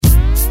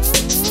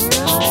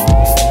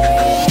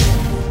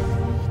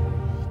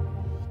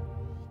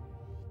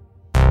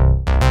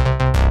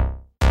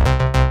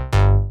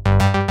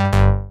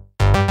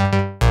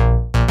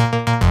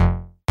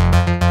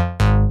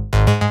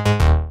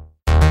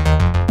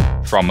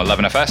From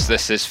 11FS,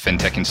 this is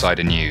FinTech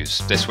Insider News.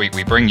 This week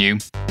we bring you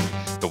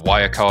the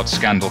Wirecard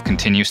scandal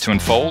continues to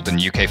unfold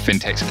and UK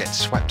fintechs get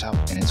swept up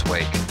in its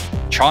wake.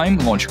 Chime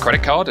launch a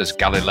credit card as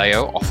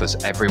Galileo offers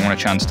everyone a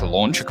chance to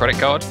launch a credit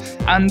card,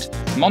 and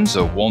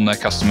Monzo warn their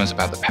customers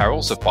about the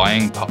perils of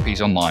buying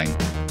puppies online.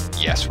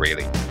 Yes,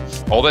 really.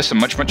 All this and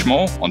much, much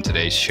more on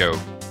today's show.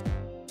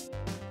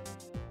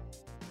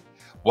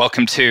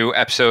 Welcome to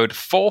episode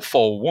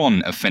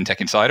 441 of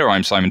FinTech Insider.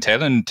 I'm Simon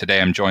Taylor, and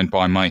today I'm joined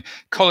by my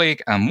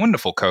colleague and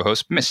wonderful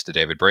co-host, Mr.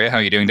 David Breer. How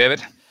are you doing,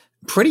 David?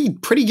 Pretty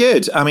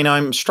good. I mean,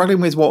 I'm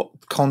struggling with what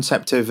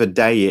concept of a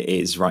day it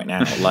is right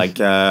now.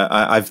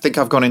 I think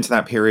I've gone into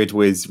that period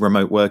with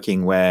remote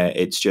working where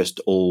it's just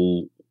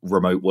all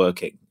remote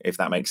working, if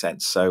that makes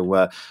sense. So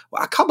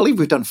I can't believe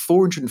we've done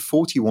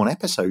 441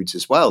 episodes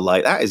as well.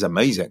 Like, that is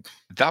amazing.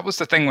 That was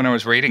the thing when I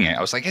was reading it. I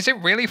was like, is it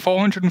really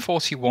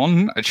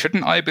 441?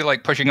 Shouldn't I be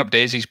like pushing up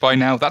daisies by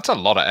now? That's a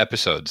lot of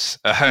episodes.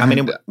 I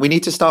mean, we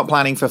need to start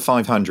planning for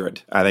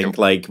 500. I think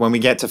like when we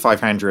get to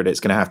 500, it's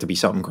going to have to be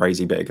something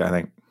crazy big, I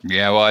think.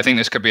 Yeah, well, I think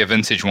this could be a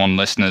vintage one,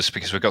 listeners,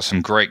 because we've got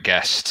some great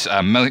guests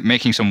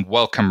making some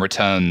welcome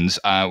returns.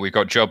 We've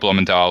got Joe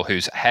Blumendahl,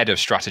 who's head of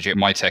strategy at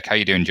Mitek. How are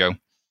you doing, Joe?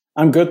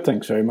 I'm good,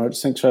 thanks very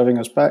much. Thanks for having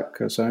us back,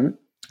 Simon.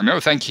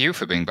 No, thank you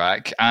for being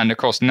back. And of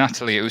course,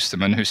 Natalie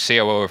Oosterman, who's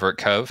COO over at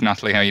Curve.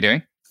 Natalie, how are you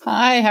doing?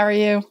 Hi, how are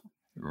you?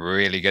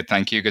 Really good,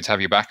 thank you. Good to have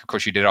you back. Of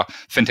course, you did our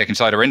FinTech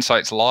Insider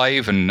Insights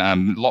live and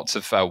lots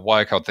of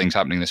Wirecard things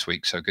happening this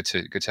week. So good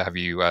to have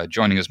you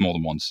joining us more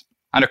than once.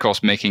 And of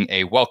course, making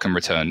a welcome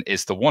return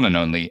is the one and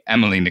only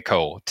Emily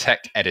Nicole,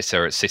 tech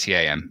editor at City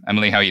AM.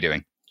 Emily, how are you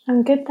doing?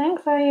 I'm good,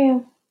 thanks. How are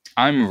you?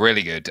 I'm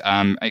really good.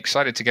 I'm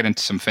excited to get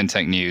into some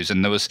fintech news,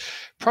 and there was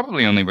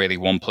probably only really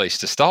one place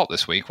to start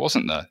this week,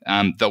 wasn't there?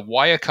 The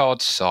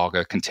Wirecard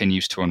saga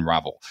continues to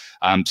unravel.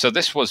 So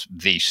this was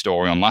the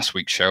story on last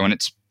week's show, and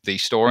it's the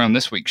story on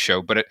this week's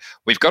show, but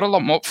we've got a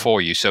lot more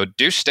for you, so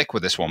do stick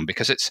with this one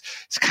because it's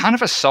kind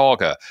of a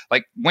saga.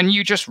 Like, when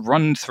you just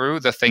run through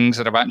the things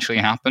that have actually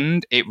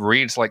happened, it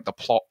reads like the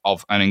plot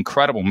of an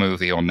incredible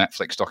movie or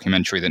Netflix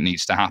documentary that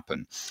needs to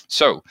happen.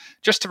 So,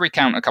 just to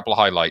recount a couple of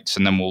highlights,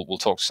 and then we'll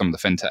talk to some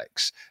of the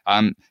fintechs.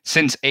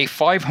 Since a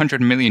 €500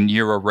 million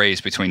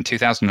raise between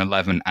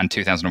 2011 and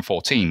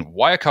 2014,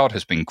 Wirecard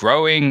has been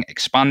growing,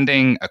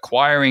 expanding,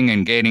 acquiring,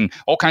 and gaining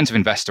all kinds of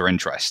investor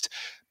interest.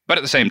 But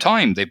at the same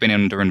time, they've been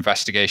under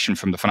investigation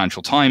from the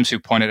Financial Times, who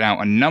pointed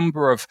out a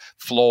number of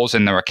flaws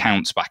in their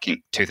accounts back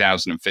in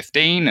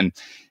 2015. And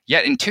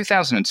yet in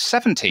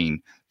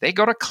 2017, they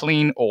got a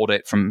clean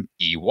audit from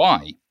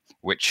EY,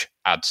 which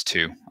adds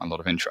to a lot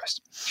of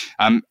interest.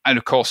 And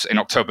of course, in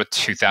October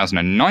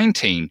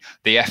 2019,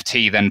 the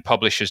FT then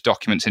publishes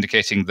documents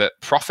indicating that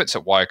profits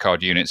at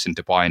Wirecard units in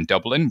Dubai and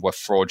Dublin were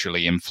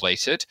fraudulently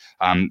inflated.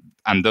 And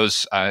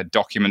those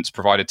documents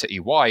provided to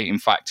EY, in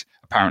fact,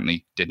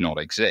 apparently did not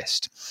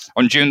exist.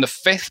 On June the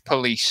 5th,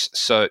 police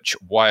search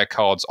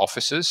Wirecard's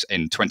offices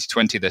in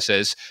 2020, this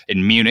is,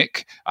 in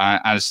Munich,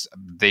 as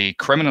the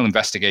criminal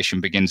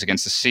investigation begins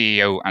against the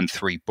CEO and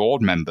 3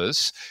 board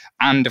members.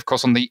 And of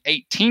course, on the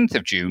 18th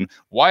of June,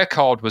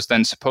 Wirecard was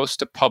then supposed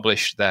to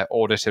publish their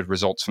audited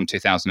results from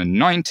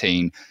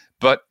 2019,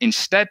 but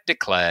instead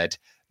declared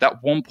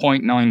that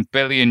 €1.9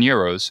 billion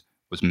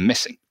was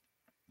missing.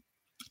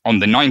 On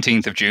the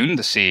 19th of June,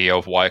 the CEO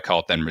of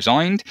Wirecard then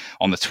resigned.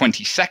 On the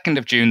 22nd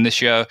of June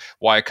this year,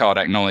 Wirecard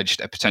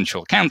acknowledged a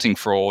potential accounting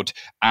fraud,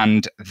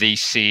 and the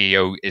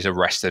CEO is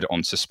arrested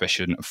on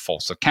suspicion of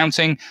false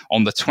accounting.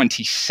 On the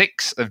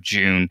 26th of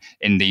June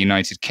in the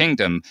United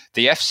Kingdom,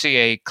 the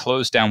FCA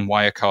closed down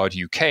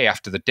Wirecard UK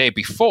after the day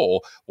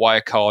before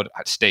Wirecard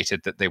had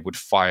stated that they would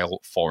file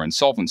for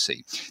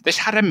insolvency. This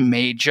had a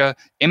major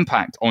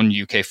impact on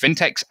UK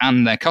fintechs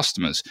and their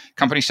customers.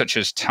 Companies such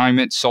as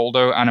TimeIt,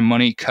 Soldo,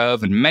 Anamoney,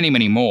 Curve, and many,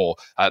 many more,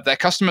 their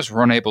customers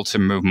were unable to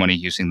move money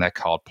using their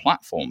card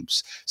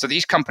platforms. So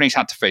these companies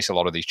had to face a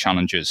lot of these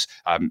challenges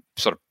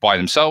sort of by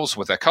themselves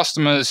with their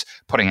customers,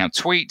 putting out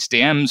tweets,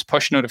 DMs,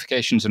 push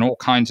notifications, and all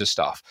kinds of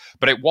stuff.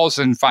 But it was,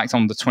 in fact,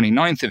 on the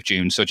 29th of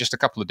June, so just a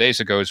couple of days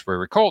ago as we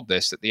record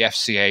this, that the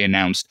FCA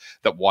announced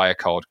that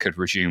Wirecard could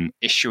resume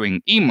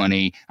issuing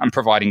e-money and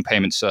providing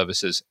payment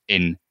services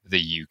in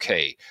the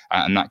UK.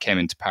 And that came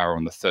into power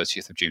on the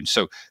 30th of June.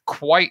 So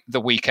quite the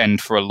weekend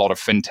for a lot of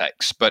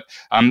fintechs. But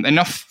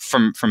enough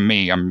from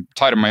me. I'm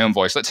tired of my own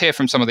voice. Let's hear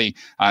from some of the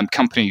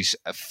companies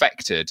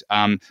affected.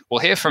 We'll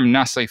hear from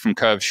Natalie from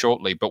Curve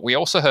shortly, but we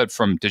also heard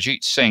from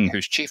Dajit Singh,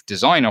 who's Chief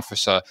Design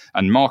Officer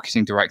and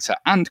Marketing Director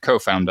and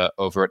co-founder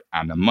over at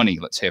Anamoney.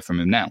 Let's hear from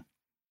him now.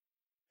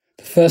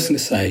 The first thing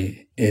to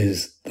say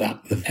is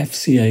that the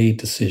FCA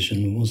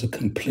decision was a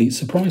complete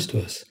surprise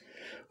to us.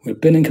 We've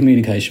been in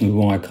communication with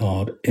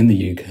Wirecard in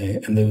the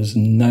UK, and there was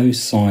no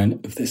sign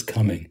of this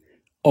coming.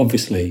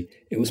 Obviously,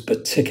 it was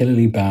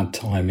particularly bad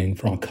timing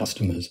for our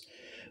customers.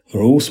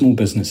 We're all small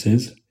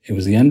businesses. It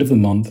was the end of the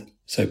month,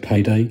 so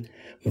payday,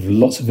 with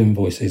lots of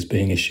invoices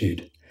being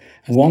issued.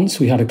 And once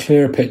we had a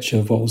clearer picture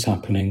of what was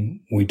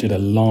happening, we did a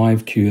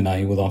live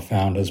Q&A with our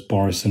founders,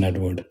 Boris and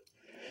Edward,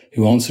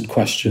 who answered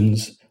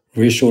questions,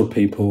 reassured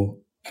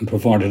people, and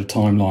provided a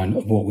timeline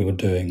of what we were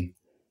doing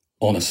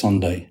on a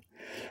Sunday.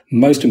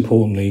 Most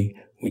importantly,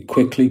 we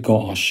quickly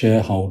got our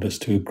shareholders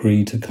to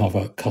agree to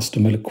cover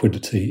customer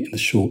liquidity in the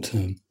short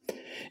term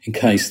in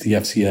case the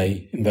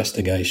FCA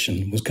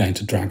investigation was going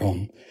to drag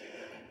on.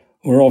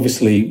 We're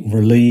obviously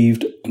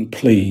relieved and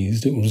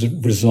pleased it was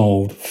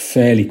resolved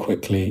fairly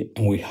quickly,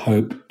 and we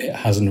hope it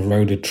hasn't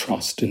eroded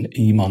trust in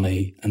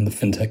e-money and the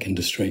fintech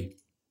industry.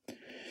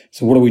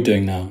 So what are we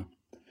doing now?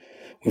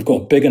 We've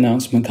got a big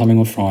announcement coming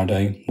on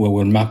Friday where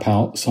we'll map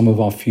out some of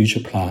our future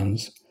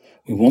plans.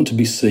 We want to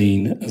be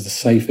seen as the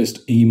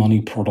safest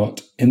e-money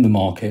product in the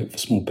market for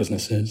small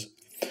businesses.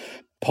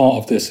 Part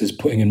of this is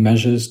putting in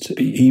measures to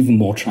be even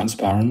more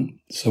transparent.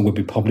 So we'll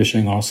be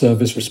publishing our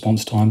service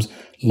response times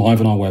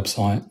live on our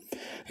website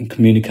and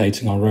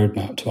communicating our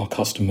roadmap to our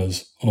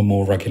customers on a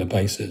more regular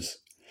basis.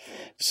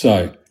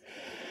 So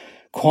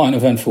quite an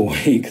eventful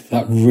week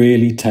that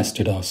really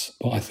tested us,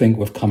 but I think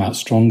we've come out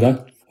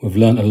stronger. We've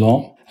learned a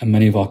lot, and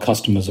many of our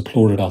customers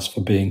applauded us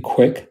for being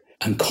quick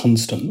and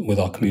constant with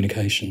our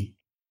communication.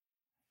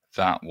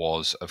 That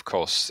was, of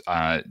course,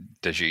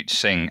 Dajit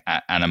Singh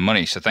at Anna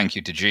Money. So thank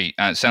you, Dajit.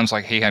 It sounds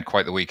like he had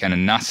quite the weekend.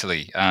 And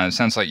Natalie, it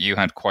sounds like you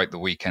had quite the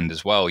weekend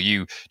as well.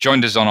 You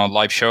joined us on our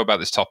live show about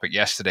this topic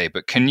yesterday,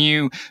 but can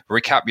you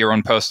recap your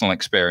own personal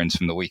experience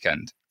from the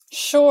weekend?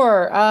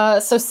 Sure.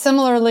 So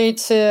similarly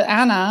to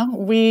Anna,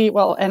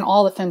 and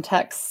all the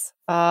fintechs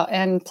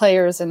and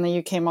players in the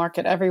UK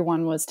market,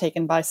 everyone was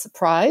taken by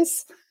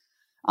surprise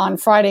on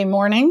Friday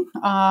morning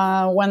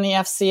when the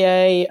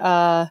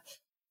FCA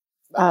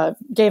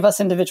gave us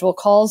individual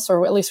calls,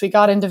 or at least we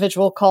got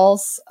individual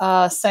calls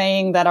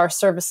saying that our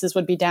services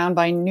would be down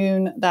by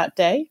noon that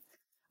day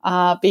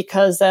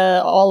because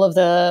all of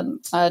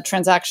the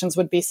transactions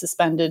would be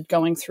suspended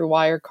going through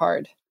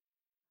Wirecard.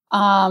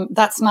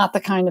 That's not the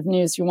kind of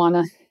news you want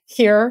to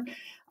hear.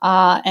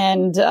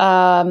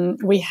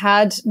 And we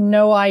had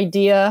no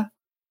idea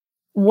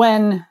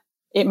when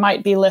it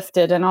might be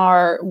lifted. And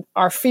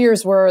our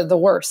fears were the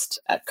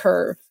worst at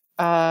Curve.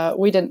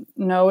 We didn't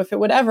know if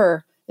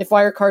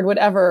Wirecard would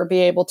ever be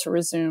able to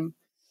resume.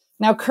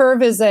 Now,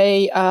 Curve is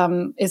a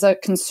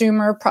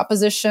consumer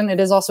proposition. It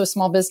is also a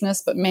small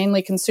business, but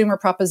mainly consumer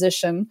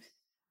proposition.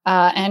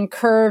 And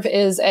Curve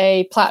is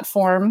a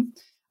platform.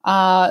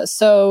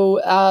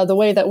 So the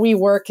way that we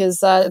work is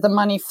the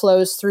money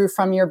flows through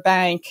from your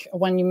bank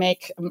when you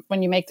make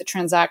the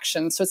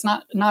transaction. So it's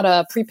not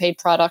a prepaid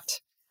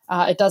product.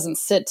 It doesn't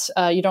sit.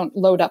 You don't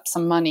load up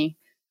some money.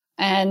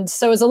 And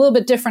so it's a little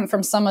bit different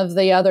from some of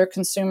the other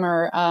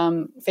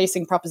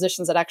consumer-facing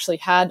propositions that actually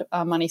had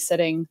money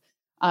sitting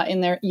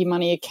in their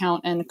e-money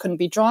account and couldn't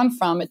be drawn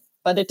from it.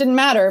 But it didn't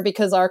matter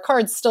because our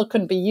cards still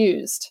couldn't be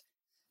used.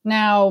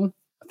 Now,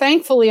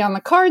 thankfully, on the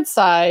card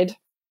side,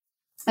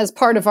 as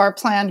part of our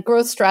planned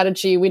growth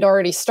strategy, we'd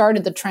already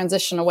started the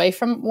transition away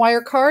from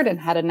Wirecard and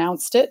had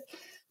announced it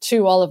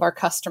to all of our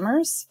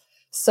customers.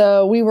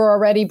 So we were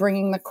already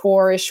bringing the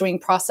core issuing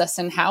process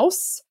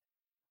in-house.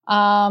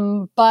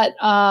 But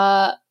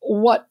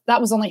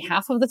that was only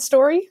half of the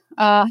story.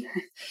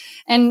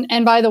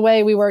 And by the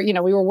way, we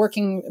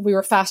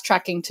were fast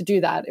tracking to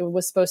do that. It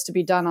was supposed to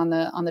be done on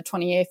the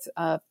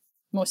 28th.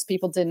 Most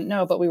people didn't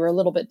know, but we were a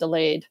little bit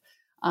delayed.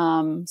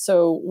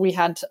 So we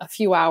had a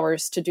few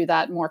hours to do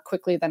that more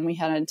quickly than we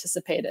had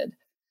anticipated.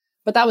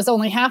 But that was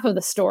only half of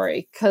the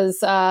story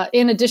because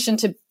in addition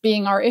to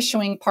being our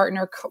issuing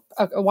partner,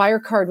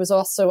 Wirecard was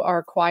also our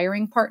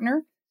acquiring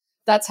partner.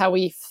 That's how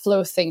we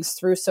flow things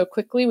through so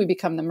quickly. We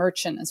become the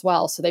merchant as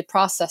well. So they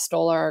processed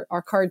all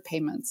our card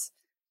payments.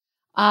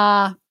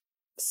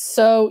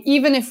 So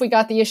even if we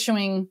got the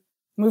issuing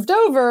moved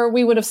over,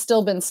 we would have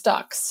still been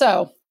stuck.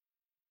 So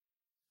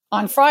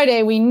on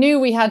Friday, we knew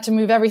we had to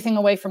move everything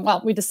away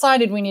we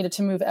decided we needed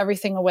to move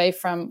everything away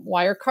from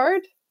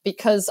Wirecard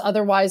because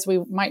otherwise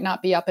we might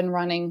not be up and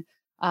running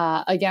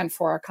again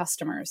for our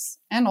customers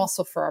and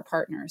also for our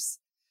partners.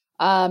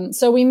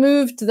 So we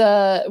moved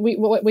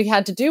what we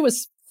had to do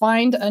was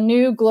find a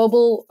new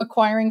global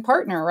acquiring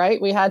partner,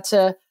 right? We had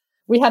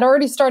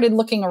already started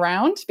looking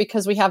around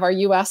because we have our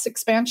US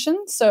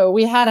expansion. So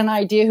we had an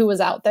idea who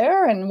was out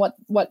there and what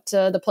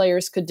the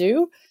players could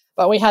do,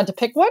 but we had to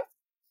pick one.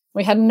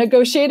 We had to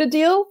negotiate a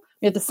deal.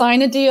 We had to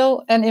sign a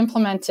deal and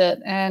implement it.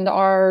 And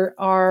our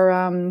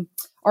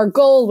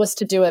goal was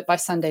to do it by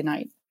Sunday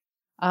night.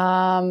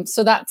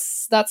 So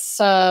that's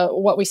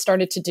what we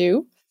started to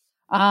do.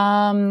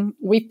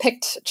 We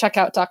picked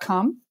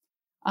Checkout.com.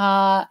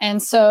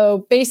 And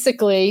so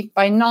basically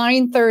by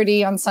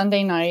 9:30 on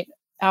Sunday night,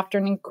 after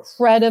an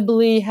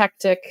incredibly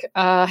hectic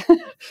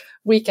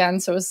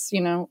weekend, so it was,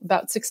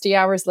 about 60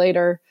 hours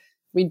later,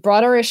 we'd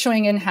brought our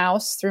issuing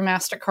in-house through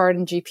MasterCard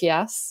and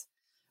GPS.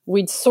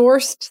 We'd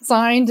sourced,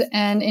 signed,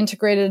 and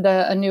integrated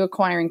a new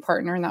acquiring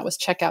partner, and that was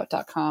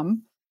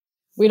Checkout.com.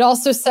 We'd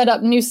also set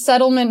up new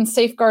settlement and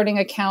safeguarding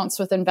accounts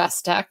with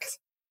Investec,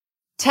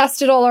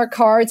 tested all our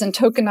cards and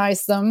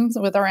tokenized them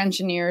with our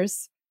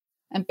engineers,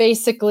 and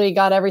basically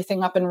got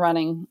everything up and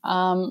running.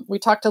 We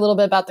talked a little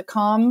bit about the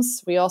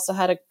comms. We also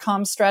had a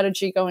comms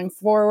strategy going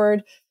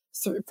forward.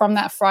 from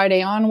that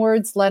Friday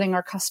onwards, letting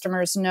our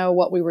customers know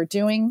what we were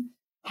doing,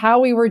 how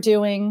we were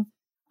doing,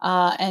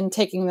 and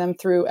taking them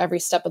through every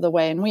step of the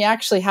way. And we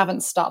actually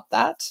haven't stopped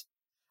that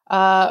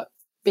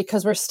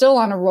because we're still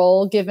on a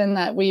roll, given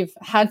that we've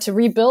had to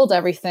rebuild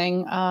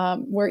everything.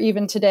 We're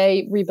even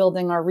today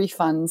rebuilding our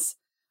refunds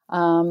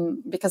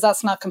because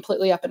that's not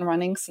completely up and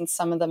running, since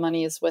some of the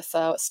money is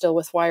still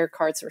with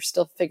Wirecard. So we're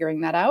still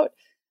figuring that out.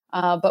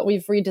 But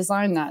we've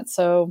redesigned that.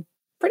 So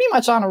pretty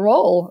much on a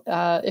roll,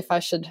 if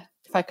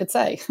I could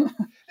say.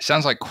 It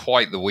sounds like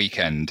quite the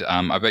weekend.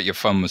 I bet your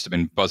phone must have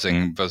been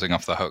buzzing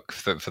off the hook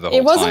for the whole time.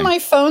 It wasn't my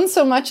phone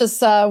so much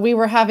as we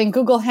were having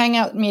Google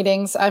Hangout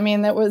meetings. I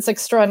mean, it was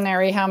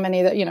extraordinary how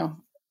many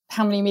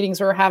meetings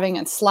we were having,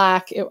 and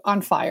Slack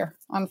on fire.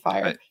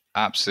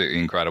 Absolutely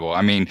incredible.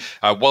 I mean,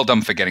 well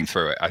done for getting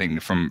through it. I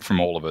think from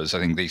all of us, I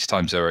think these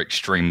times are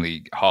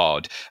extremely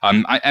hard.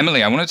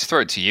 Emily, I wanted to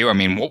throw it to you. I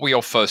mean, what were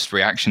your first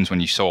reactions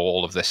when you saw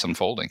all of this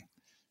unfolding?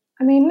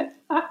 I mean,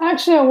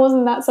 actually, I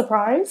wasn't that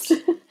surprised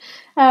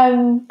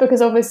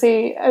because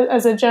obviously,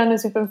 as a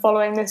journalist, we've been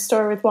following this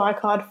story with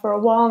Wirecard for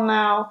a while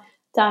now.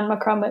 Dan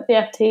McCrum at the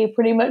FT,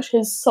 pretty much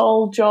his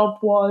sole job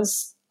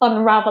was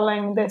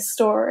unraveling this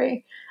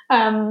story.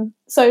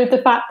 So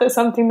the fact that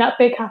something that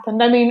big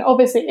happened, I mean,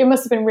 obviously, it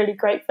must have been really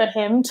great for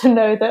him to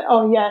know that,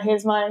 oh yeah,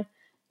 here's my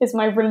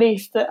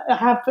relief that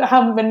I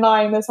haven't been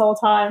lying this whole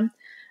time,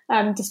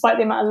 despite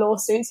the amount of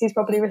lawsuits he's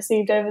probably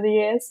received over the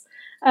years.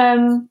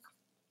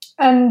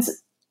 And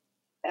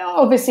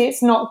obviously,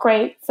 it's not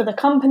great for the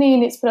company,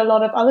 and it's put a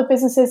lot of other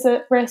businesses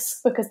at risk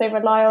because they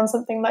rely on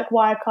something like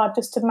Wirecard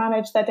just to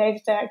manage their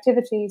day-to-day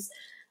activities.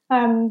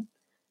 And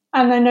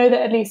I know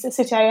that at least at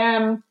City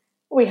AM,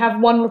 we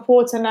have one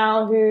reporter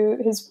now who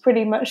has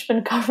pretty much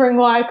been covering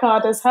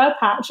Wirecard as her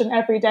patch, and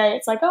every day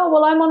it's like, oh,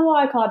 well, I'm on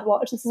Wirecard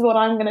Watch. This is what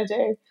I'm going to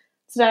do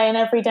today, and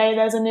every day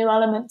there's a new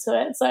element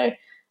to it. So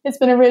it's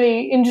been a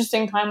really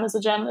interesting time as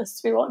a journalist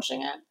to be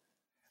watching it.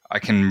 I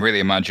can really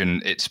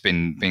imagine it's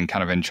been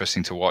kind of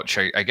interesting to watch.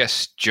 I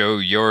guess, Joe,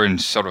 you're in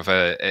sort of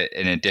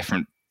in a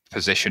different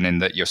position in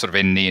that you're sort of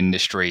in the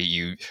industry.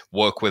 You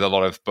work with a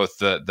lot of both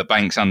the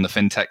banks and the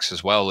fintechs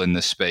as well in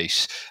this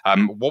space.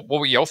 What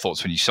were your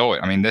thoughts when you saw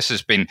it? I mean, this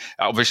has been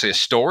obviously a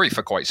story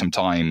for quite some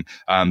time,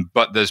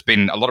 but there's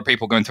been a lot of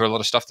people going through a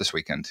lot of stuff this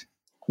weekend.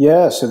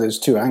 Yeah, so there's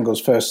two angles.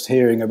 First,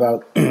 hearing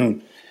about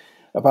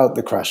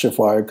the crash of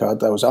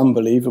Wirecard. That was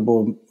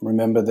unbelievable.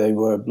 Remember, they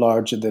were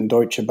larger than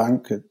Deutsche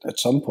Bank at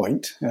some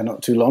point,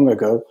 not too long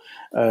ago.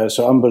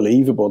 So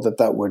unbelievable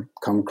that would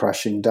come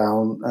crashing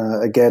down.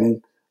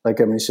 Again, like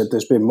Emily said,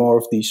 there's been more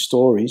of these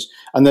stories.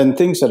 And then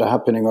things that are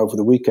happening over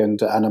the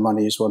weekend. Anna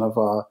Money is one of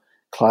our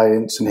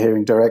clients, and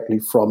hearing directly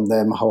from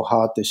them how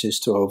hard this is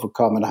to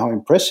overcome and how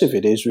impressive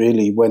it is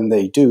really when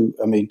they do.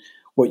 I mean,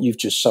 what you've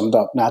just summed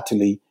up,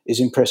 Natalie, is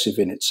impressive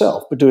in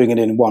itself, but doing it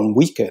in one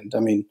weekend,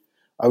 I mean,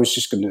 I was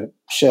just going to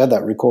share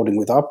that recording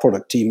with our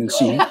product team and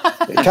see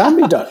it can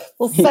be done.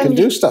 You can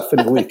do stuff in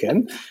a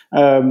weekend.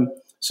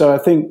 So I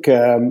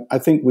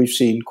think we've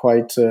seen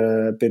quite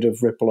a bit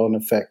of ripple-on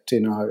effect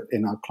in our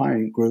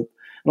client group,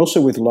 and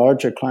also with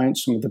larger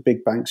clients. Some of the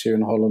big banks here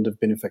in Holland have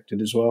been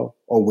affected as well,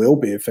 or will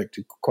be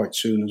affected quite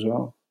soon as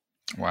well.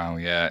 Wow,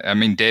 yeah. I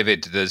mean,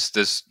 David,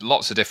 there's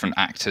lots of different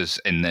actors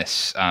in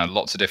this,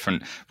 lots of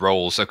different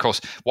roles. Of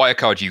course,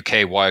 Wirecard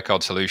UK,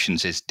 Wirecard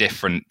Solutions is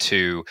different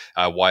to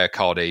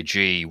Wirecard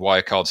AG.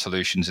 Wirecard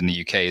Solutions in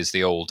the UK is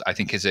the old, I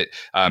think, is it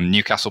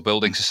Newcastle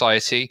Building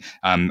Society?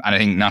 And I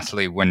think,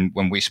 Natalie, when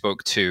we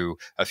spoke to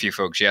a few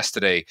folks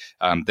yesterday,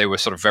 they were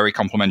sort of very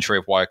complimentary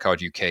of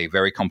Wirecard UK,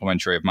 very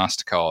complimentary of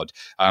MasterCard.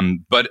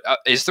 But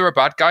is there a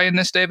bad guy in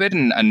this, David?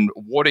 And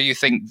what do you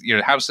think,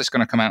 how's this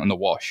going to come out in the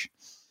wash?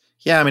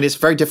 Yeah, I mean, it's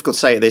very difficult to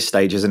say at this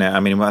stage, isn't it? I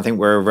mean, I think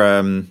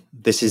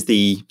this is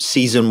the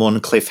season one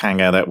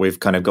cliffhanger that we've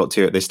kind of got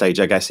to at this stage,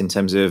 I guess, in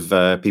terms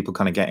of people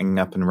kind of getting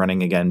up and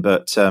running again.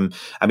 But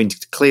I mean,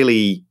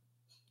 clearly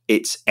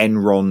it's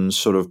Enron's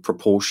sort of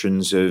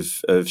proportions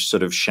of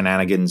sort of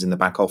shenanigans in the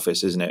back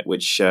office, isn't it?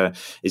 Which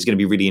is going to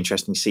be really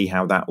interesting to see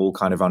how that all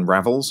kind of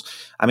unravels.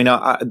 I mean,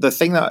 the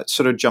thing that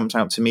sort of jumped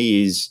out to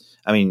me is,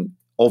 I mean,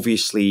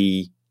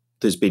 obviously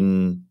there's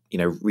been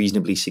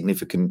reasonably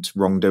significant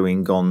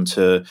wrongdoing gone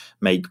to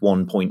make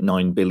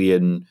 1.9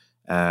 billion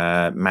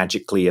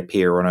magically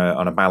appear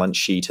on a balance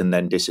sheet and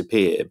then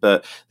disappear.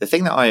 But the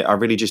thing that I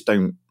really just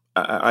don't,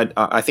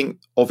 I think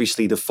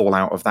obviously the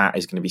fallout of that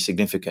is going to be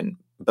significant.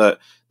 But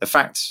the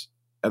fact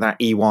that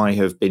EY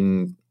have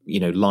been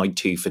lied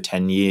to for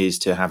 10 years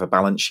to have a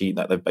balance sheet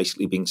that they've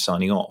basically been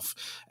signing off.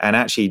 And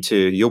actually, to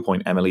your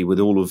point, Emily, with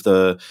all of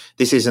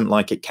this isn't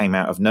like it came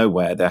out of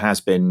nowhere. There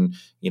has been,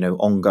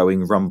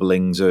 ongoing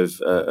rumblings of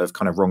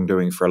kind of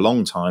wrongdoing for a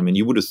long time. And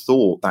you would have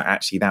thought that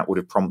actually that would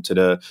have prompted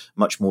a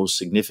much more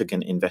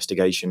significant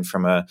investigation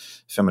from an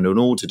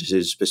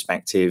auditor's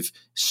perspective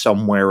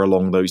somewhere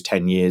along those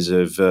 10 years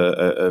of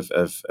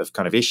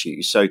kind of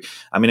issues. So,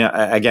 I mean,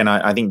 again,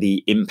 I think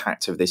the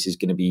impact of this is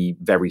going to be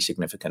very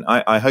significant.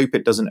 I hope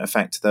it doesn't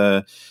affect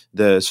the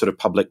sort of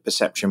public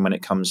perception when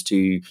it comes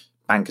to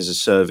bank as a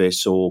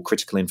service or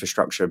critical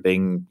infrastructure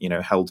being,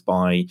 held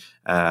by,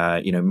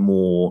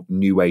 more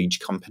new age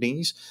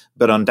companies.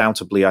 But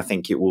undoubtedly, I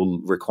think it will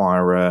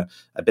require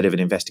a bit of an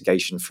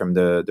investigation from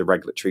the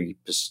regulatory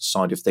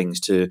side of things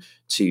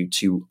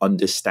to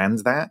understand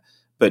that.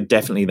 But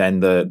definitely then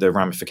the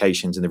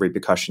ramifications and the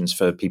repercussions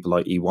for people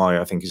like EY,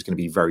 I think, is going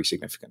to be very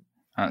significant.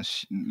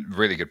 That's a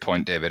really good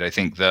point, David. I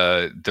think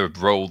the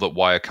role that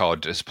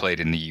Wirecard has played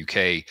in the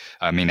UK,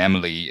 I mean,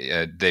 Emily,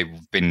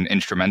 they've been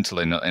instrumental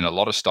in a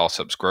lot of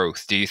startups'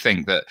 growth. Do you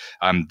think that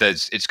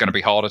it's going to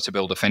be harder to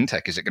build a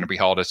fintech? Is it going to be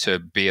harder to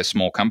be a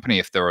small company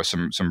if there are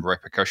some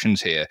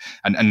repercussions here?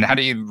 And how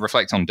do you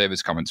reflect on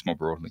David's comments more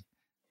broadly?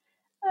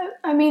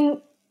 I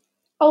mean,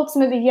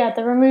 ultimately, yeah,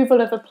 the removal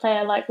of a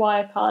player like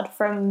Wirecard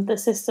from the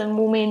system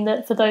will mean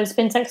that for those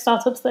fintech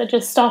startups that are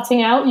just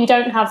starting out, you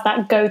don't have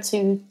that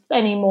go-to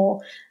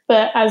anymore.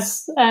 But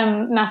as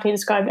Natalie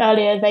described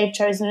earlier, they've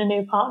chosen a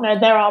new partner.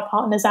 There are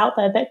partners out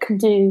there that can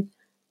do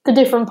the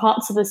different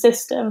parts of the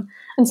system.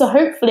 And so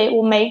hopefully it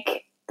will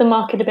make the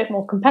market a bit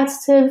more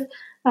competitive.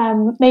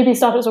 Maybe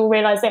startups will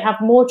realize they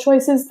have more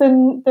choices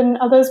than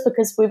others,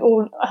 because we've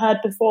all heard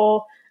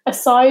before,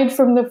 aside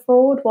from the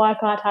fraud,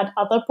 Wirecard had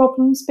other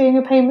problems being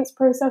a payments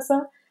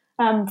processor,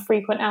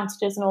 frequent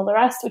outages and all the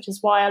rest, which is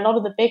why a lot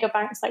of the bigger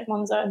banks like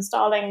Monzo and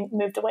Starling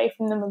moved away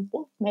from them and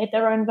made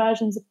their own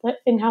versions of the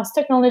in-house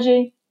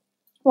technology.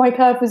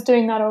 Wirecard was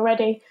doing that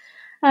already.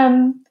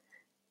 And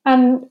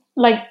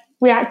like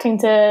reacting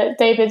to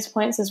David's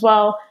points as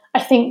well, I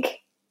think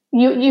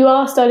you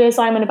asked earlier,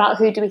 Simon, about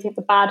who do we think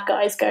the bad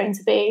guy is going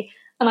to be.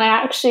 And I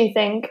actually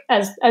think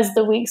as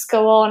the weeks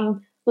go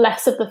on,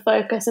 less of the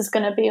focus is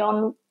going to be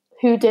on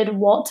who did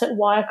what at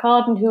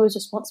Wirecard and who was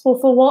responsible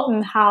for what,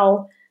 and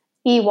how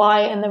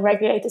EY and the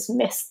regulators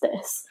missed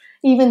this.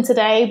 Even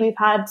today, we've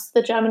had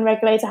the German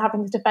regulator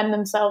having to defend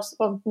themselves.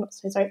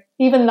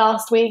 Even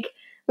last week,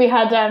 we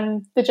had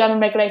the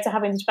German regulator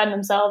having to defend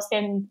themselves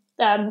in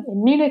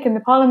Munich in the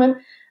parliament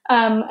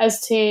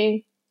as to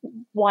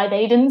why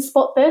they didn't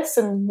spot this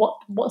and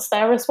what's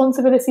their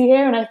responsibility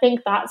here. And I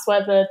think that's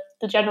where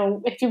the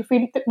general, if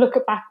we look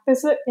back at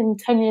this in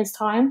 10 years'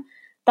 time,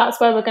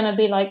 that's where we're going to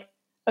be like,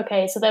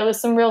 okay, so there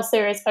was some real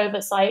serious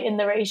oversight in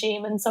the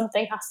regime and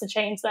something has to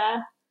change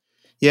there.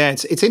 Yeah,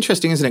 it's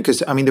interesting, isn't it?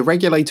 Because I mean, the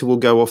regulator will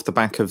go off the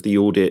back of the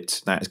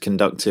audit that is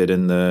conducted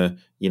and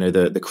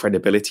the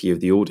credibility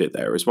of the audit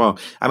there as well.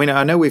 I mean,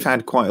 I know we've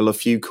had quite a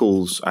few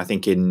calls, I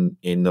think, in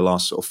the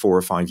last sort of 4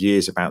 or 5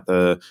 years about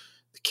the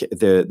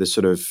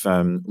sort of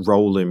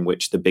role in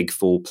which the Big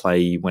Four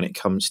play when it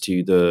comes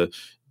to the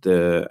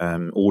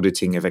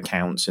auditing of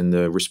accounts and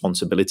the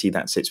responsibility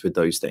that sits with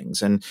those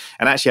things. And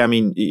actually, I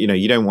mean,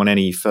 you don't want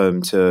any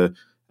firm to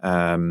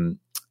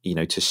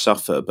to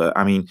suffer. But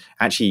I mean,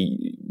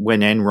 actually,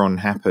 when Enron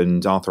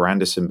happened, Arthur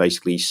Andersen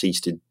basically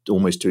ceased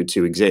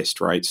to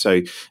exist, right?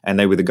 So, and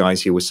they were the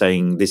guys who were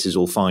saying this is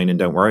all fine and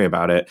don't worry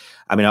about it.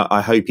 I mean,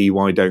 I hope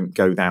EY don't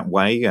go that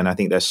way, and I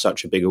think they're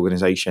such a big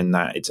organization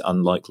that it's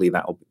unlikely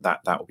that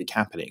will be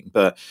happening.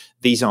 But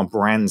these are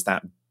brands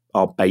that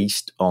are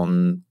based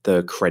on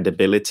the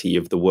credibility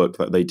of the work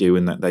that they do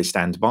and that they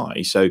stand by.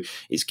 So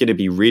it's going to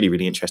be really,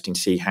 really interesting to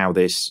see how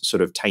this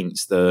sort of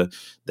taints the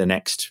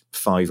next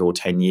 5 or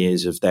 10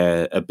 years of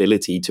their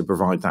ability to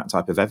provide that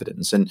type of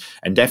evidence. And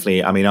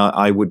definitely, I mean,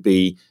 I would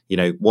be,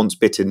 once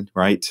bitten,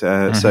 right?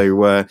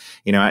 So,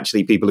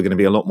 actually people are going to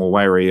be a lot more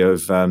wary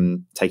of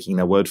taking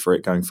their word for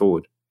it going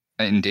forward.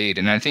 Indeed.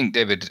 And I think,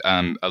 David,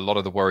 a lot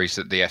of the worries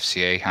that the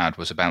FCA had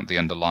was about the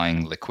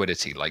underlying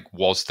liquidity. Like,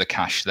 was the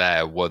cash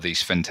there? Were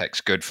these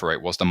fintechs good for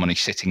it? Was the money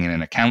sitting in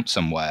an account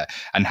somewhere?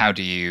 And how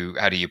do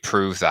you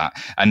prove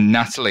that? And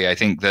Natalie, I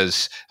think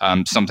there's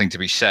something to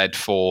be said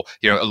for,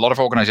 a lot of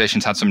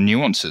organizations had some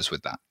nuances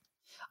with that.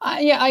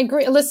 Yeah, I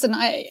agree. Listen,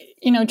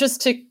 just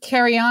to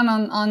carry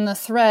on the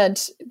thread,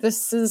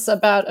 this is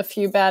about a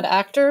few bad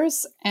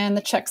actors and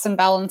the checks and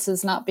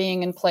balances not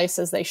being in place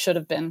as they should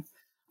have been.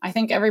 I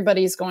think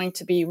everybody's going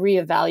to be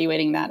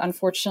reevaluating that.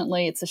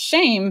 Unfortunately, it's a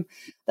shame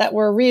that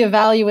we're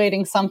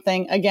reevaluating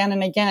something again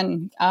and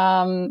again.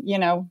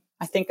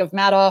 I think of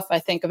Madoff, I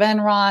think of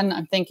Enron,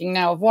 I'm thinking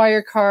now of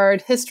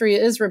Wirecard. History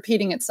is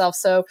repeating itself,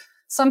 so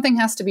something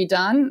has to be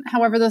done.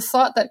 However, the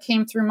thought that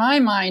came through my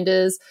mind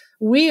is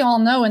we all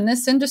know in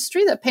this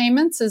industry that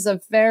payments is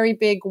a very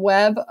big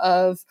web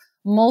of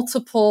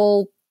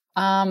multiple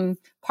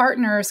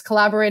partners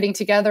collaborating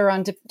together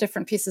on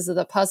different pieces of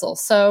the puzzle.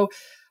 So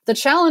the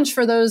challenge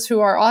for those who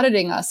are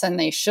auditing us, and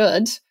they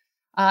should,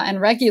 and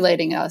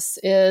regulating us,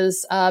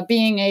 is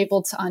being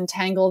able to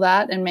untangle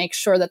that and make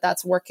sure that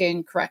that's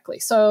working correctly.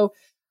 So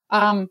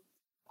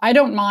I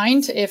don't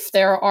mind if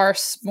there are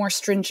more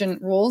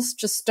stringent rules,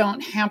 just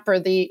don't hamper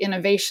the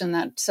innovation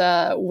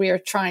that we're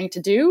trying to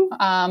do.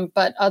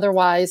 But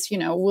otherwise,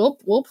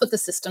 we'll put the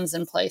systems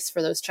in place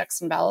for those checks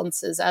and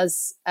balances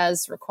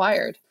as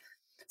required.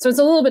 So it's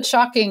a little bit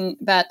shocking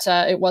that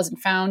it wasn't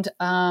found.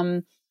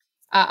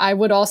 I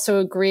would also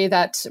agree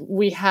that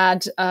we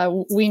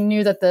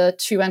knew that the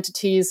two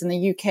entities in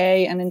the UK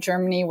and in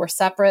Germany were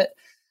separate.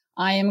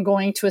 I am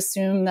going to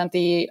assume that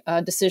the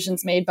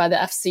decisions made by the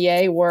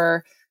FCA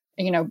were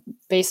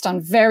based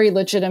on very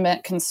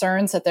legitimate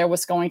concerns that there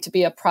was going to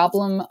be a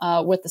problem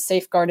with the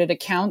safeguarded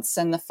accounts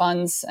and the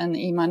funds and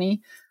the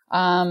e-money.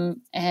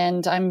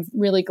 And I'm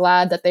really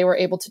glad that they were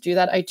able to do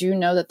that. I do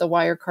know that the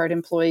Wirecard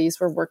employees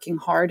were working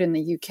hard in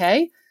the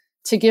UK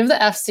to give the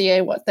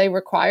FCA what they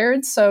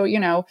required. So,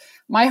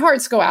 my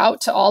hearts go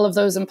out to all of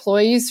those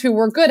employees who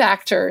were good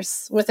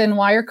actors within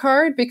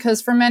Wirecard,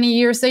 because for many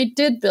years they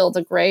did build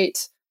a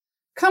great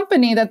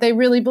company that they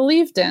really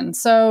believed in.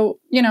 So,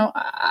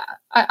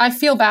 I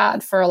feel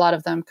bad for a lot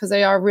of them because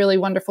they are really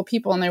wonderful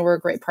people and they were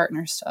great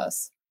partners to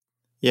us.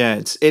 Yeah,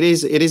 it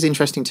is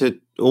interesting to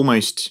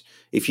almost,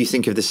 if you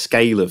think of the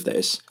scale of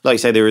this, like I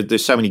say,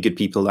 there's so many good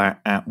people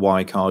at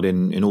Wirecard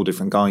in all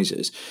different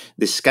guises.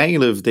 The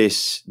scale of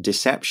this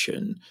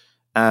deception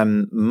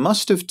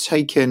must have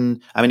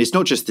taken, it's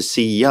not just the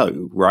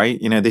CEO, right?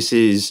 This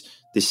is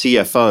the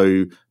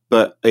CFO,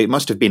 but it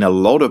must have been a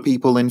lot of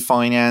people in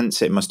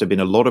finance. It must have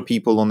been a lot of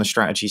people on the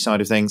strategy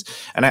side of things.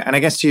 And I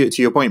guess to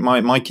your point,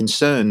 my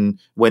concern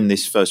when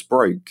this first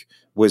broke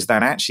was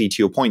that actually,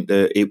 to your point,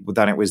 that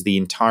it was the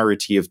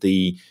entirety of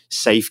the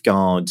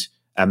safeguard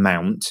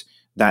amount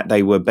that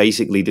they were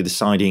basically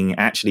deciding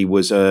actually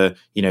was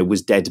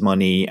dead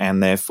money,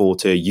 and therefore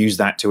to use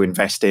that to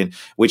invest in,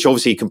 which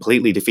obviously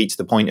completely defeats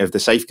the point of the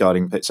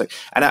safeguarding. So,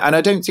 and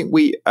I don't think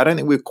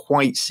we've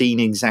quite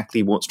seen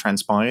exactly what's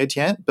transpired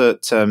yet.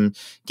 But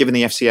given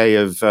the FCA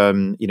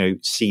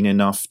have seen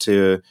enough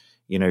to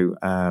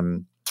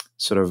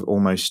sort of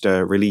almost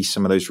release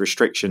some of those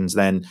restrictions,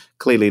 then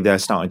clearly they're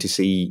starting to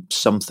see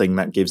something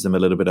that gives them a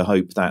little bit of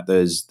hope that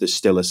there's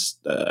still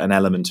an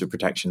element of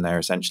protection there,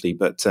 essentially.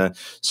 But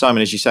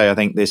Simon, as you say, I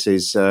think this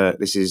is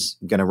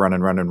going to run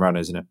and run and run,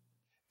 isn't it?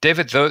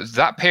 David,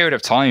 that period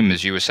of time,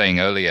 as you were saying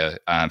earlier,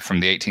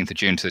 from the 18th of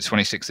June to the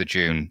 26th of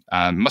June,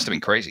 must have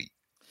been crazy.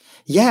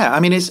 Yeah,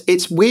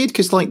 it's weird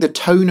because the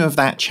tone of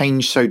that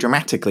changed so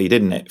dramatically,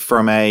 didn't it?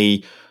 From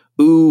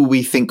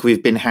we think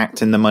we've been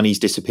hacked and the money's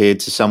disappeared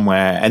to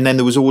somewhere. And then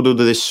there was all of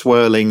this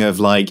swirling of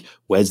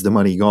where's the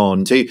money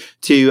gone to,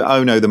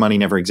 oh no, the money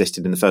never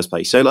existed in the first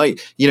place. So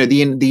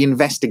the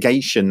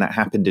investigation that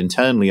happened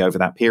internally over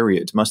that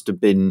period must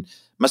have been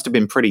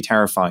pretty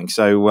terrifying.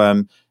 So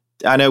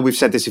I know we've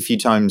said this a few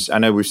times. I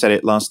know we've said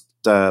it last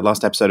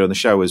episode on the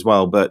show as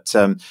well, but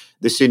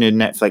the sooner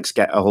Netflix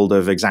get a hold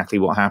of exactly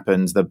what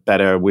happens, the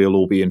better we'll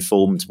all be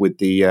informed with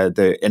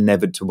the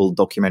inevitable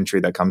documentary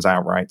that comes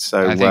out, right?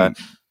 So I think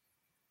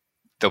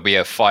there'll be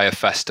a Fire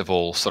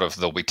Festival,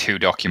 there'll be 2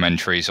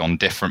 documentaries on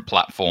different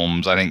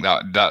platforms. I think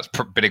that's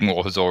bidding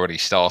war has already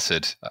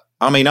started.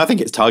 I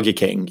think it's Tiger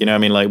King.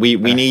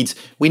 We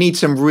need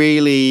some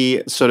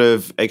really sort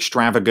of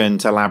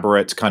extravagant,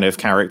 elaborate kind of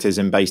characters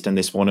and based on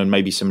this one, and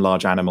maybe some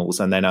large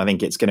animals. And then I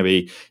think it's going to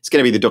be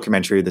the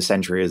documentary of the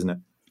century, isn't it?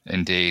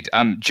 Indeed.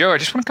 Joe, I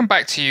just want to come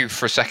back to you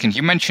for a second.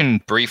 You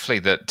mentioned briefly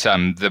that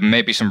there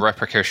may be some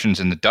repercussions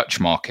in the Dutch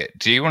market.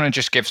 Do you want to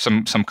just give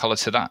some color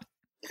to that?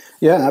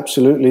 Yeah,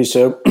 absolutely.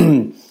 So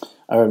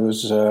I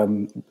was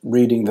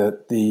reading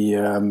that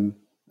the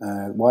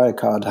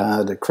Wirecard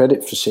had a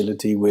credit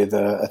facility with,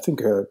 I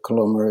think, a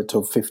conglomerate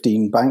of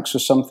 15 banks or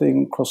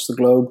something across the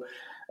globe,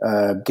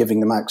 giving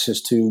them access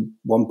to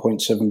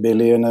 1.7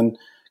 billion. And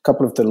a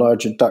couple of the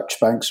larger Dutch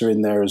banks are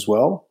in there as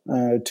well.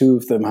 2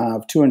 of them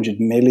have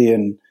 200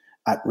 million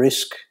at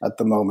risk at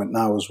the moment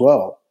now as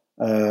well.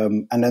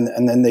 And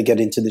then they get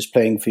into this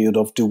playing field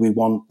of, do we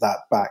want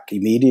that back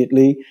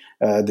immediately?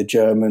 The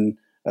German,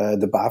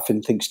 the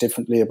BaFin thinks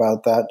differently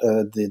about that.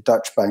 The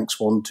Dutch banks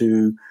want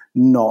to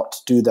not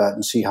do that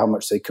and see how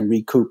much they can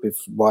recoup if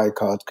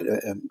Wirecard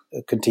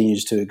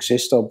continues to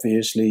exist,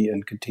 obviously,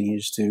 and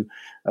continues to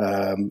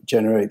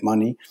generate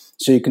money.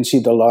 So you can see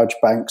the large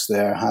banks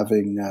there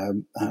having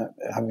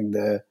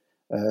their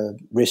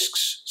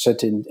risks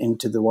set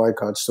into the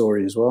Wirecard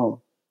story as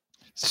well.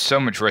 So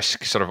much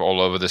risk all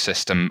over the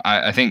system.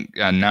 I think,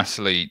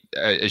 Natalie,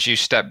 as you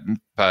step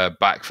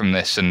back from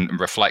this and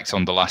reflect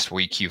on the last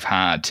week you've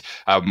had,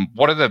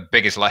 what are the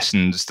biggest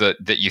lessons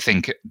that you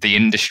think the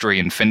industry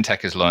and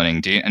fintech is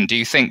learning? Do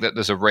you think that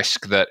there's a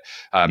risk that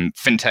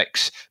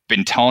fintech's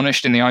been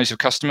tarnished in the eyes of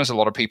customers? A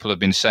lot of people have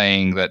been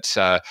saying that,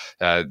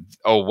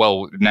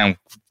 now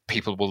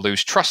people will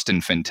lose trust in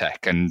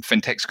fintech and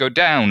fintechs go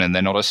down and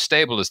they're not as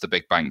stable as the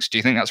big banks. Do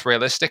you think that's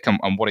realistic? And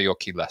what are your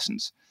key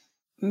lessons?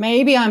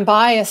 Maybe I'm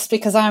biased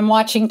because I'm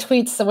watching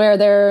tweets where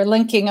they're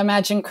linking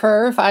Imagine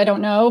Curve. I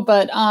don't know,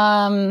 but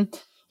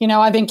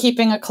I've been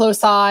keeping a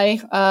close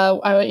eye.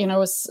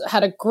 I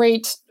had a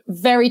great,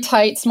 very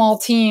tight, small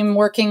team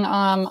working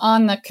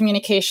on the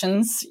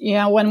communications.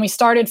 When we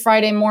started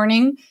Friday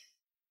morning,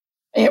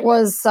 it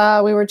was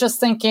we were just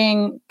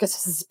thinking,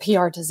 this is a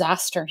PR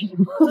disaster.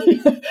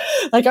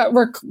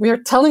 We're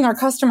telling our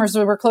customers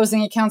we were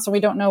closing accounts, so we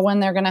don't know when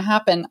they're going to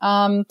happen,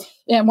 and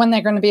when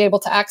they're going to be able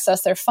to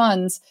access their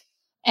funds.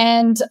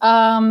 And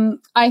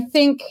I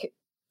think,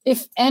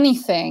 if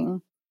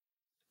anything,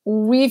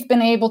 we've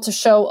been able to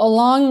show,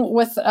 along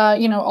with,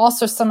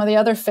 also some of the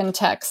other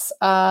fintechs,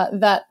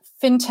 that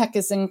fintech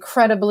is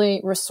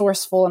incredibly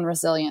resourceful and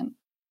resilient,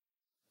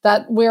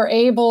 that we're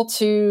able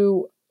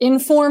to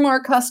inform our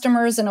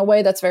customers in a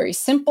way that's very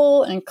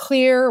simple and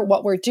clear,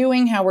 what we're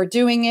doing, how we're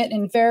doing it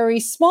in very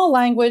small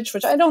language,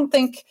 which I don't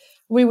think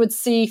we would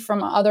see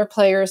from other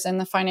players in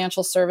the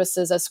financial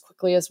services as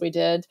quickly as we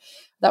did,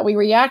 that we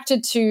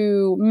reacted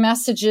to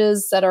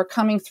messages that are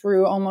coming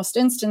through almost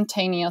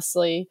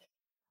instantaneously.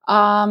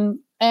 And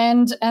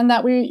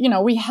that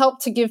we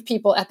helped to give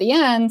people at the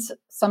end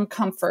some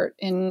comfort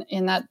in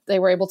that they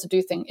were able to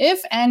do things.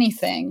 If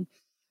anything,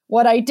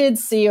 what I did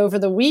see over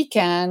the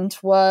weekend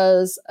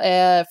was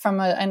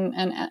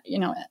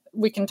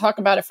we can talk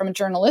about it from a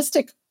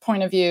journalistic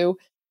point of view,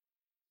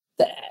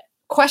 the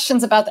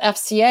questions about the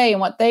FCA and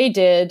what they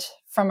did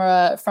from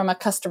a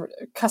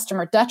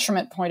customer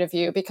detriment point of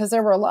view, because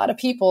there were a lot of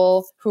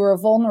people who were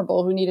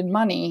vulnerable who needed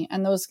money,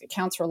 and those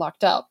accounts were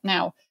locked up.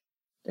 Now,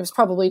 it was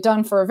probably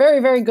done for a very,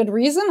 very good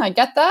reason. I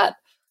get that.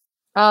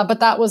 But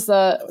that was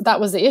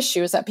the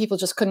issue, is that people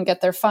just couldn't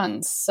get their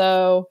funds.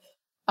 So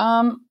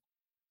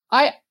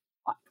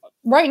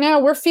right now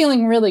we're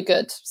feeling really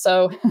good.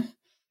 So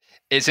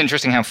it's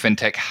interesting how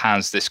fintech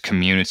has this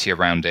community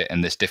around it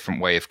and this different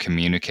way of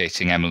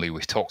communicating. Emily,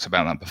 we've talked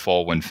about that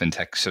before when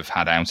fintechs have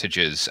had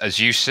outages. As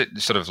you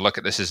sort of look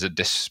at this as a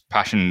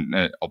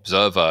dispassionate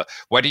observer,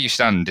 where do you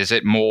stand? Is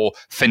it more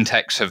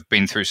fintechs have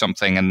been through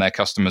something and their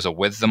customers are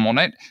with them on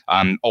it?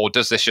 Or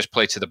does this just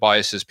play to the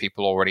biases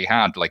people already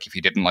had? Like, if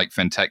you didn't like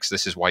fintechs,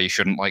 this is why you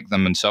shouldn't like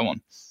them, and so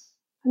on.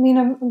 I mean,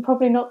 I'm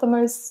probably not the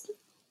most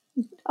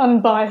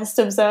unbiased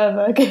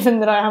observer, given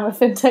that I am a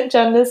fintech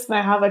journalist and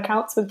I have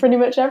accounts with pretty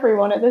much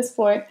everyone at this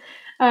point.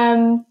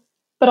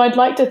 But I'd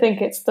like to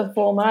think it's the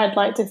former. I'd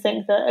like to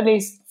think that, at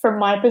least from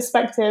my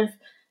perspective,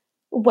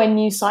 when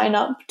you sign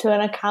up to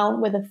an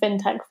account with a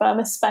fintech firm,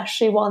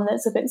 especially one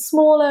that's a bit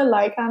smaller,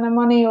 like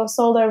Anamoney or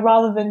Soldo,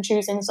 rather than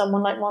choosing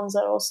someone like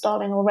Monzo or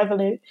Starling or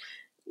Revolut,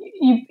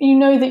 you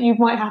know that you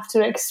might have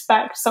to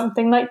expect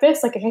something like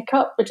this, like a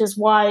hiccup, which is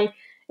why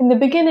in the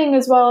beginning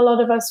as well, a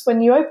lot of us, when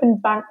you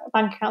opened bank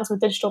accounts with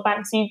digital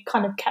banks, you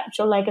kind of kept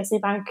your legacy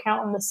bank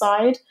account on the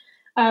side.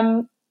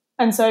 And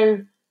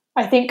so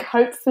I think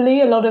hopefully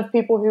a lot of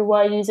people who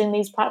were using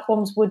these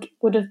platforms would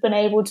have been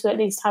able to at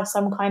least have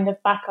some kind of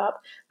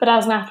backup. But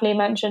as Natalie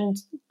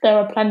mentioned, there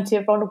are plenty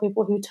of vulnerable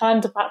people who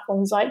turn to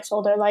platforms like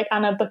Soldo, like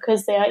Anna,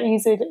 because they are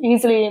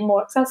easily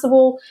more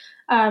accessible,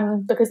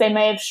 because they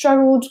may have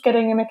struggled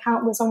getting an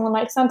account with someone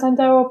like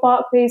Santander or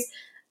Barclays.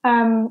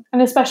 And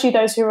especially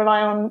those who rely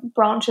on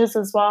branches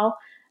as well.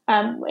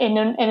 In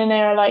an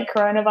era like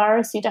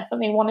coronavirus, you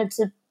definitely wanted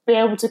to be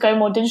able to go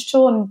more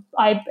digital, and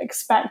I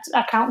expect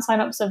account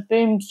signups have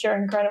boomed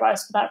during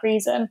coronavirus for that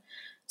reason.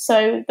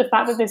 So the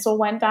fact that this all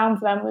went down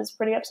for them was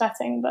pretty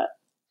upsetting. But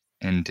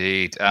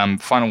indeed.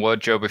 Final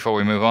word, Joe, before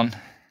we move on.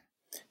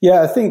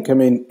 Yeah, I think,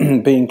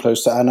 being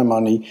close to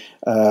Anamoney,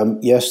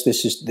 yes,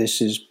 this is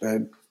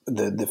the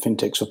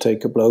fintechs will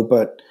take a blow,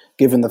 but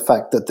given the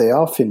fact that they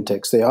are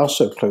fintechs, they are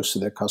so close to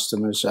their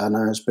customers,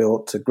 Anna has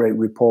built a great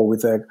rapport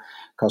with their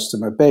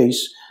customer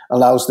base,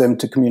 allows them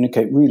to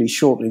communicate really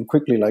shortly and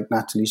quickly, like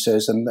Natalie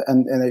says, and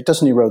it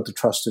doesn't erode the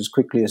trust as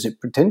quickly as it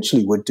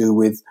potentially would do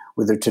with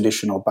a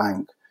traditional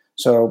bank.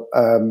 So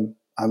I'm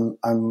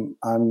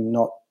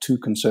not too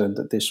concerned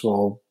that this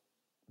will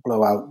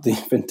blow out the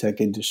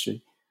fintech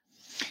industry.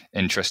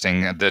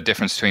 Interesting. The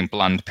difference between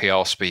bland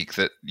PR speak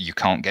that you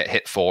can't get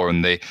hit for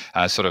and the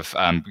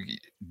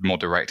more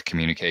direct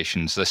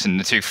communications. Listen,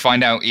 to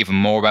find out even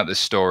more about this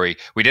story,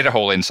 we did a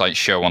whole insight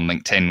show on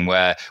LinkedIn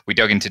where we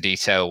dug into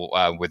detail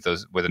with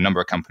a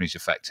number of companies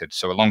affected.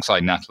 So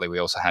alongside Natalie, we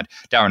also had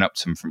Darren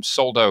Upton from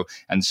Soldo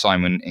and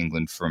Simon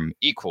England from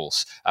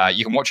Equals.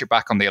 You can watch it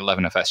back on the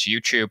 11FS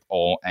YouTube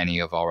or any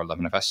of our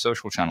 11FS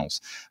social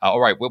channels. All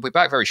right, we'll be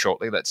back very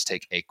shortly. Let's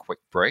take a quick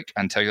break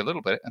and tell you a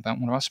little bit about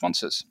one of our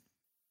sponsors.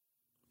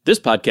 This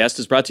podcast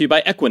is brought to you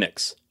by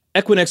Equinix.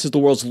 Equinix is the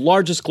world's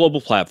largest global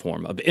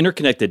platform of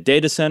interconnected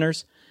data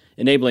centers,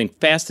 enabling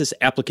fastest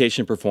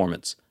application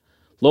performance,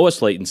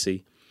 lowest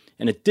latency,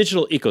 and a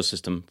digital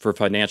ecosystem for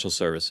financial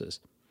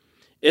services.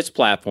 Its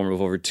platform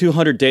of over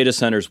 200 data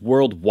centers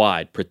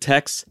worldwide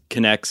protects,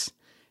 connects,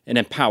 and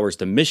empowers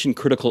the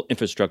mission-critical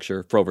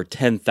infrastructure for over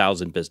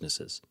 10,000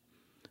 businesses.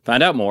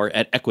 Find out more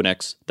at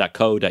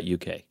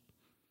equinix.co.uk.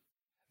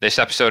 This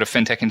episode of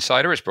FinTech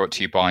Insider is brought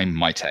to you by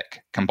Mitek.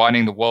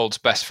 Combining the world's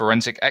best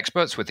forensic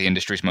experts with the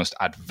industry's most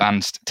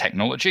advanced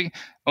technology,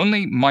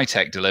 only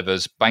Mitek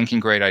delivers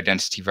banking-grade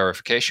identity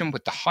verification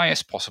with the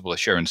highest possible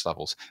assurance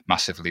levels,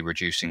 massively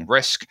reducing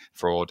risk,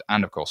 fraud,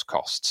 and of course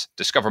costs.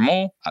 Discover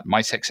more at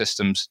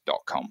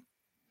miteksystems.com.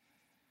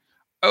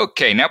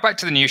 Okay, now back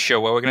to the news show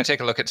where we're going to take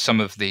a look at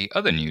some of the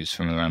other news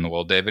from around the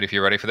world, David, if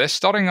you're ready for this.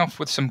 Starting off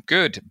with some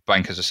good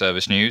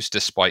Bank-as-a-Service news,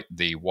 despite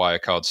the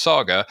Wirecard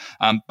saga.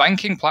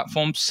 Banking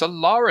platform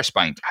Solaris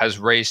Bank has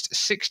raised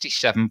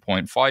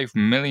 $67.5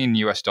 million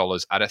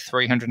at a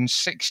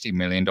 $360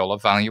 million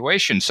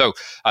valuation. So,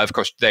 of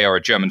course, they are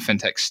a German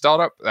fintech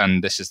startup,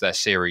 and this is their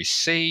Series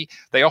C.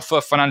 They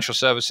offer financial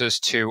services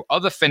to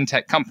other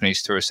fintech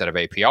companies through a set of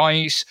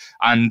APIs,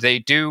 and they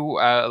do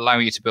allow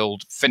you to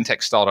build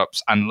fintech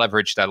startups and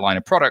leverage leverage their line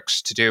of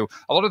products to do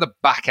a lot of the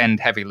back-end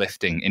heavy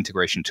lifting,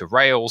 integration to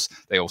Rails.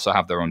 They also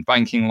have their own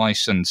banking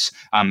license,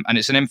 and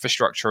it's an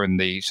infrastructure in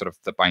the sort of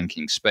the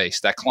banking space.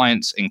 Their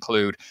clients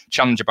include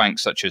challenger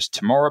banks such as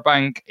Tomorrow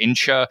Bank,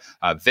 Insure,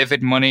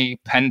 Vivid Money,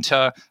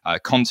 Penta,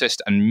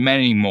 Contest, and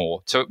many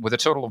more, with a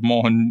total of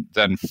more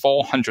than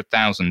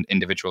 400,000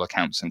 individual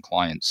accounts and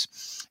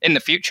clients. In the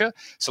future,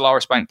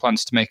 Solaris Bank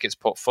plans to make its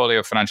portfolio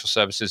of financial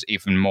services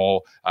even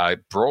more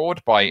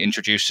broad by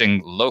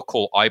introducing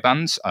local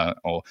IBANs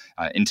or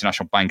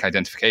international bank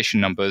identification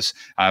numbers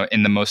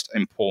in the most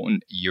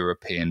important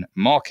European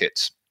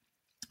markets.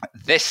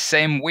 This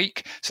same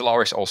week,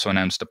 Solaris also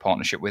announced a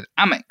partnership with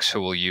Amex, who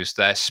will use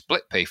their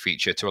split pay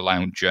feature to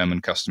allow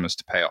German customers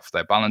to pay off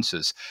their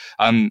balances.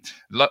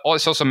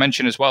 It's also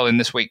mentioned as well in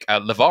this week,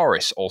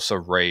 Lavaris also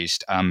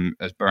raised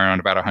around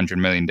about 100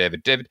 million,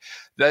 David.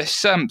 This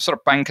sort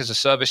of bank as a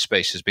service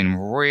space has been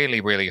really,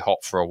 really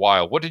hot for a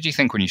while. What did you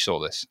think when you saw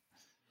this?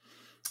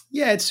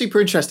 Yeah, it's super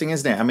interesting,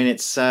 isn't it? I mean,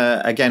 it's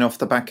again, off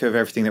the back of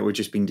everything that we've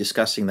just been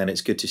discussing, then it's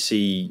good to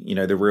see,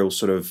 the real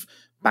sort of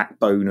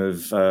backbone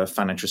of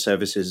financial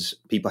services,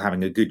 people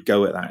having a good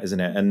go at that, isn't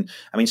it? And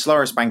I mean,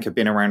 Solaris Bank have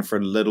been around for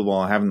a little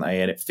while, haven't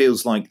they? And it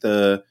feels like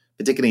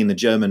particularly in the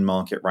German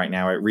market right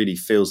now, it really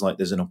feels like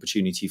there's an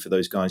opportunity for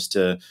those guys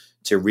to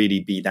really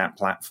be that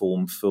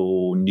platform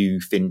for new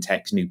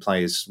fintechs, new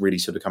players really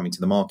sort of coming to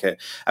the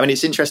market. I mean,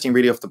 it's interesting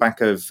really off the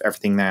back of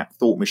everything that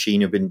Thought Machine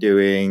have been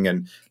doing,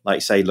 and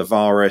like say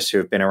Lavaris, who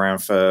have been around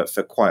for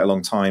quite a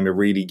long time, are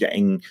really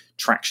getting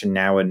traction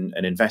now and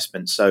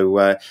investment.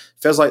 So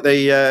feels like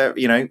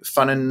the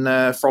fun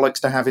and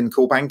frolics to have in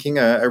core banking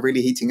are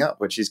really heating up,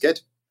 which is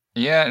good.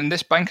 Yeah, and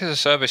this bank as a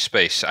service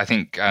space, I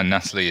think,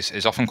 Natalie,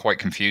 is often quite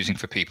confusing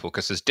for people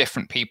because there's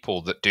different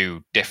people that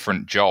do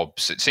different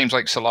jobs. It seems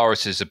like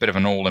Solaris is a bit of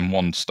an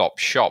all-in-one stop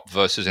shop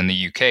versus in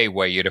the UK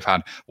where you'd have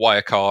had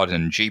Wirecard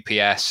and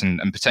GPS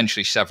and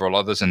potentially several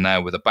others in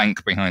there with a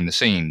bank behind the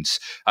scenes.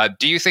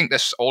 Do you think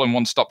this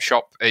all-in-one stop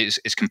shop is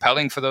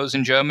compelling for those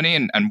in Germany?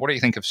 And what do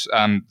you think of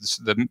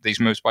these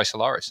moves by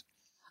Solaris?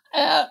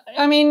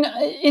 I mean,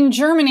 in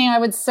Germany, I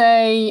would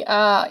say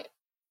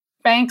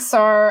banks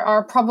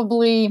are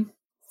probably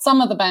some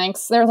of the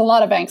banks. There's a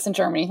lot of banks in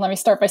Germany. Let me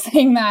start by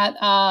saying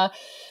that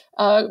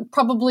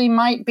probably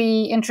might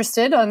be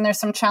interested, and there's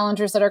some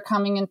challengers that are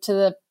coming into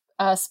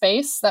the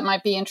space that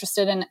might be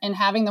interested in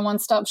having the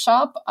one-stop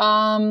shop.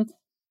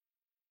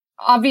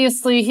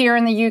 Obviously, here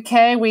in the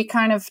UK, we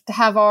kind of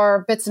have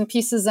our bits and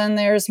pieces, and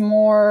there's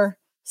more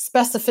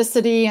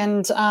specificity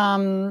and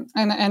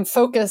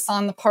focus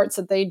on the parts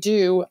that they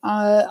do.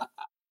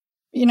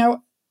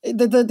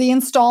 The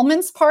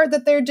installments part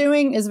that they're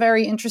doing is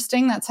very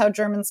interesting. That's how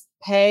Germans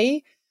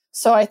pay.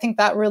 So I think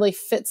that really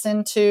fits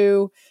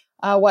into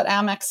what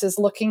Amex is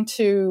looking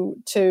to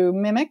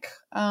mimic.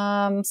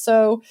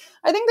 So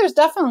I think there's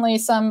definitely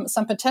some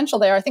potential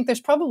there. I think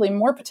there's probably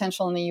more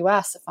potential in the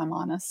US, if I'm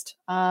honest.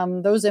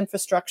 Those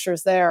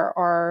infrastructures there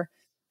are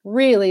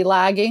really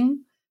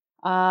lagging,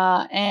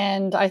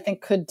 and I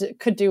think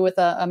could do with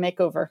a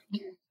makeover.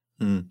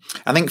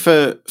 I think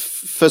for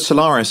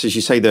Solaris, as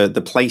you say,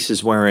 the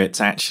places where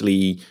it's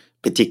actually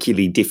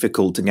particularly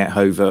difficult to get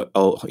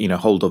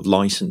hold of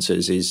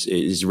licenses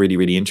is really,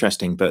 really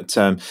interesting. But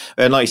and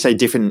like you say,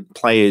 different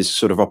players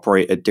sort of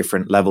operate at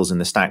different levels in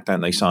the stack, don't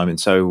they, Simon?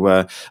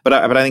 So, but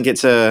I think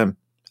it's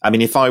I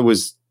mean, if I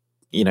was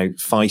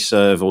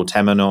Fiserv or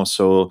Temenos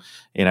or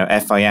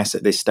FIS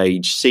at this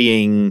stage,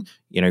 seeing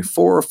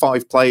 4 or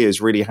 5 players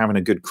really having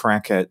a good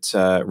crack at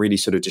really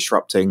sort of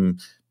disrupting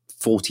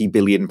 £40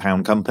 billion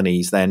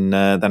companies, then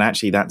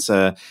actually that's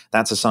a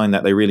sign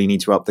that they really need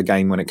to up the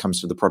game when it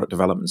comes to the product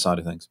development side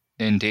of things.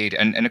 Indeed.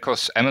 And of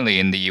course, Emily,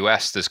 in the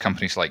US, there's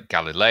companies like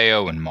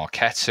Galileo and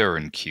Marqeta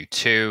and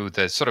Q2.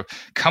 They're sort of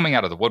coming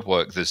out of the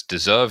woodwork. There's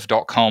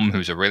Deserve.com,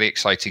 who's a really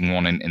exciting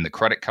one in the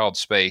credit card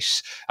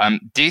space.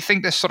 Do you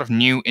think this sort of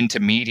new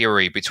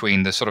intermediary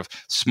between the sort of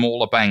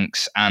smaller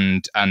banks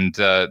and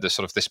the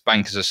sort of this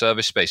bank as a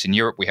service space? In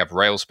Europe, we have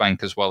Rails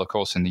Bank as well, of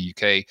course, in the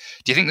UK.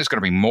 Do you think there's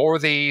going to be more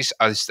of these?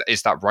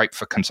 Is that ripe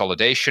for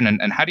consolidation?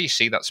 And how do you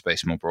see that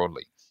space more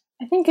broadly?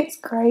 I think it's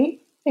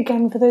great,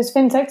 again, for those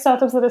fintech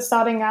startups that are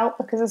starting out,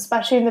 because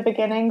especially in the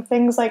beginning,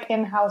 things like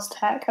in-house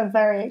tech are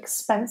very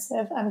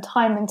expensive and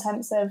time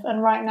intensive.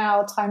 And right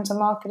now, time to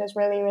market is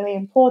really, really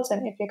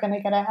important if you're going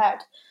to get ahead.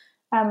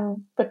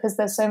 Because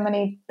there's so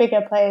many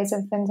bigger players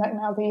in fintech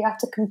now that you have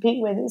to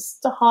compete with.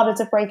 It's harder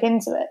to break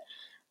into it.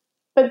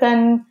 But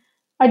then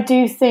I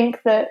do think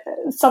that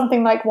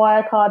something like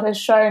Wirecard has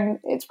shown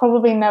it's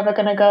probably never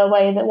going to go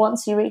away, that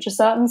once you reach a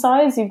certain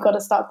size, you've got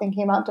to start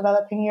thinking about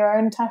developing your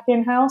own tech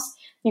in-house.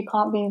 You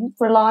can't be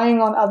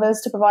relying on others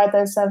to provide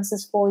those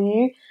services for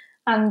you.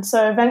 And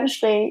so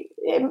eventually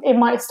it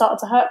might start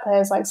to hurt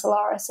players like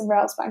Solaris and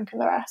Railsbank and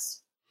the rest.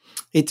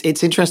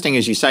 It's interesting,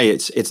 as you say,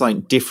 it's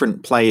like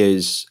different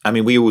players. I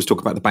mean, we always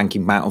talk about the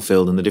banking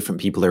battlefield and the different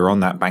people that are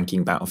on that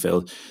banking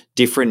battlefield,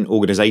 different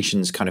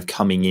organizations kind of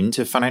coming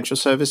into financial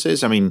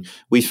services. I mean,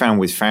 we found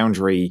with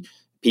Foundry,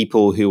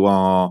 people who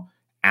are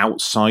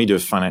outside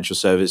of financial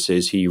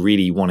services who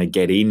really want to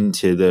get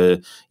into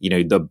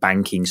the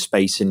banking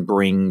space and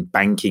bring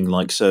banking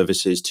like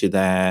services to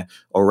their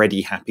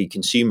already happy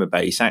consumer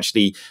base.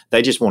 Actually,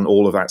 they just want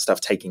all of that stuff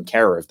taken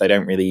care of. They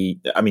don't really,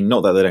 I mean,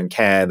 not that they don't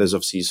care. There's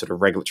obviously sort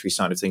of regulatory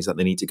side of things that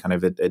they need to kind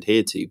of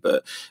adhere to,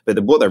 but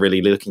what they're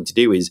really looking to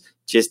do is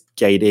just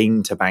get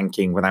into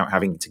banking without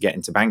having to get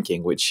into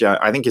banking, which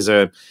I think is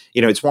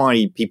it's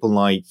why people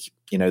like,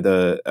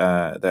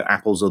 the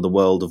Apples of the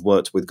world have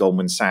worked with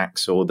Goldman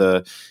Sachs, or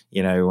the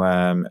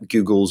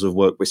Googles have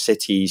worked with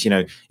Cities.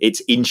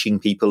 It's inching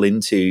people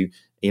into,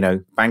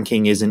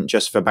 banking isn't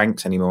just for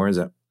banks anymore, is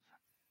it?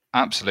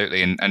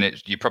 Absolutely,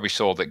 and you probably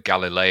saw that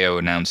Galileo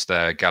announced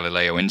their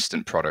Galileo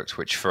Instant product,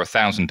 which for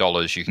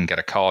 $1,000 you can get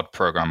a card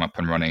program up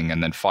and running,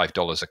 and then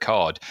 $5 a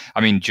card.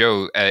 I mean,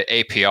 Joe,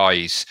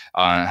 APIs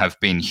have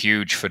been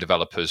huge for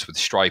developers with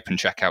Stripe and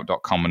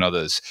Checkout.com and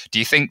others. Do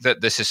you think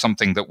that this is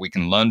something that we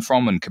can learn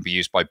from and can be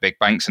used by big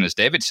banks? And as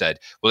David said,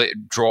 will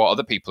it draw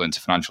other people into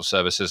financial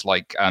services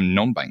like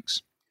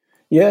non-banks?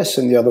 Yes,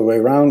 and the other way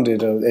around,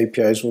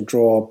 APIs will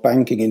draw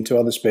banking into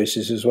other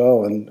spaces as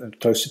well, and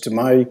closer to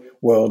my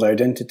world,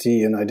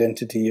 identity and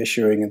identity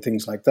issuing and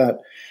things like that.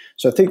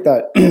 So I think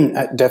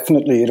that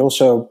definitely, it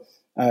also,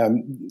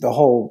 the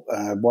whole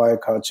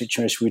Wirecard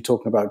situation we were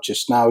talking about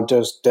just now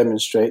does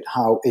demonstrate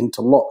how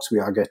interlocked we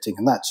are getting,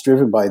 and that's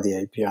driven by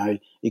the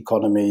API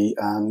economy,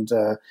 and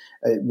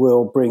it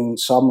will bring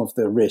some of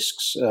the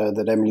risks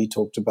that Emily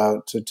talked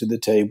about to the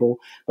table.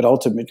 But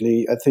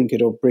ultimately, I think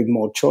it'll bring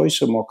more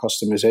choice and more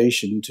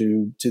customization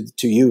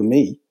to you and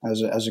me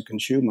as a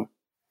consumer.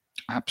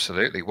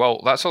 Absolutely.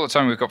 Well, that's all the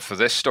time we've got for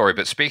this story.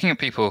 But speaking of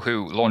people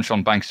who launch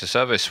on Banks to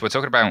Service, we're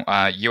talking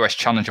about US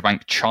challenger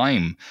bank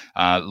Chime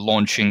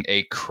launching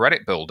a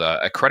credit builder,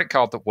 a credit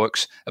card that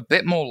works a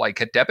bit more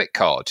like a debit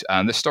card.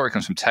 And this story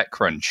comes from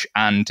TechCrunch.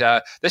 And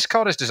this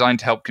card is designed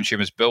to help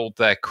consumers build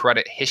their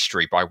credit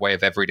history by way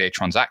of everyday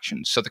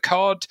transactions. So the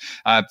card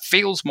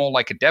feels more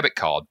like a debit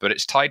card, but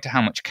it's tied to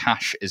how much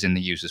cash is in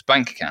the user's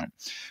bank account.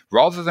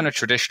 Rather than a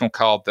traditional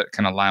card that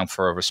can allow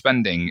for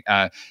overspending,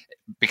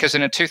 because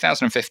in a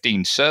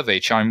 2015 survey,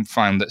 Chime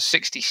found that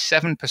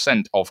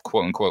 67% of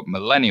quote-unquote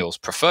millennials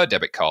prefer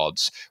debit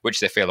cards, which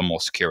they feel are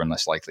more secure and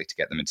less likely to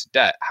get them into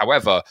debt.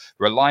 However,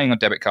 relying on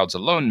debit cards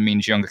alone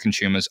means younger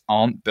consumers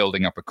aren't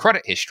building up a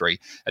credit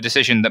history, a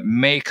decision that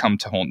may come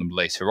to haunt them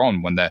later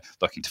on when they're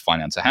looking to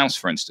finance a house,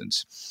 for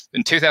instance.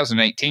 In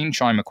 2018,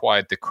 Chime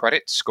acquired the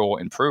credit score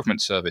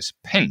improvement service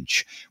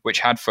Pinch, which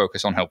had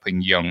focus on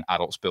helping young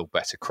adults build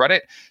better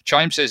credit.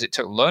 Chime says it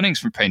took learnings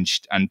from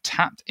Pinch and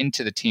tapped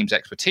into the team's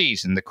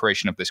expertise in the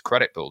creation of this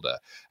credit builder.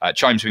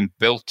 Chime's been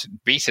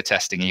beta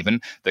testing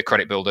even the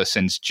credit builder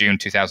since June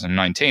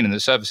 2019, and the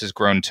service has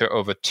grown to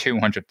over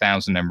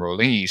 200,000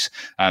 enrollees.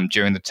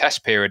 During the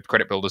test period,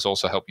 credit builders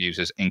also help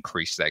users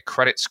increase their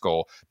credit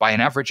score by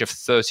an average of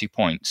 30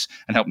 points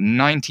and help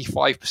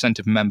 95%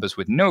 of members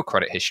with no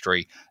credit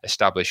history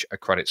establish a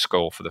credit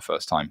score for the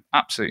first time.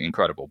 Absolutely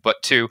incredible.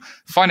 But to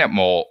find out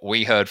more,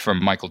 we heard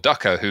from Michael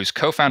Ducker, who's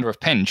co-founder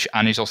of Pinch,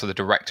 and he's also the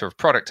director of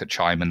product at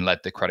Chime and led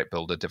the credit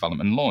builder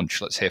development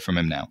launch. Let's hear from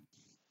him now.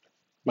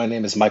 My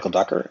name is Michael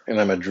Ducker, and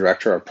I'm a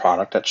director of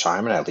product at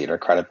Chime, and I lead our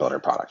credit builder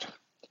product.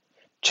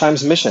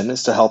 Chime's mission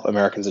is to help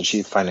Americans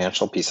achieve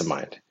financial peace of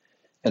mind,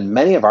 and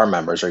many of our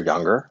members are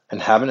younger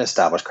and haven't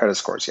established credit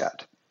scores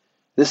yet.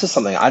 This is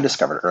something I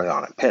discovered early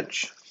on at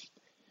Pinch.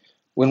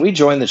 When we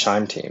joined the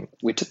Chime team,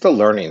 we took the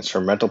learnings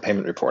from rental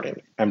payment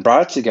reporting and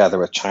brought it together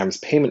with Chime's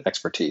payment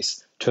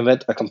expertise to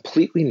invent a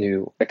completely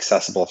new,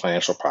 accessible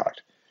financial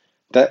product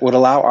that would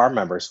allow our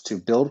members to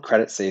build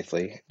credit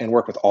safely and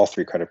work with all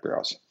three credit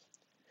bureaus.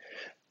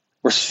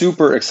 We're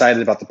super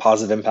excited about the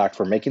positive impact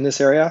we're making in this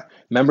area.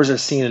 Members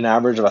have seen an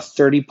average of a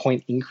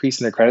 30-point increase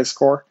in their credit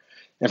score.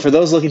 And for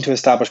those looking to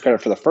establish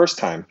credit for the first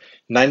time,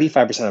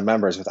 95% of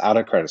members without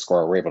a credit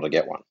score were able to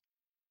get one.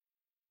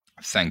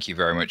 Thank you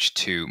very much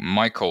to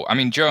Michael. I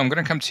mean, Joe, I'm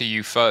going to come to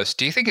you first.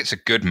 Do you think it's a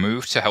good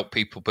move to help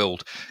people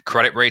build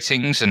credit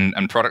ratings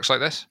and products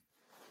like this?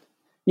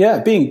 Yeah,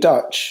 being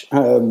Dutch,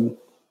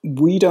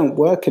 we don't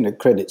work in a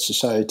credit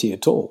society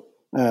at all.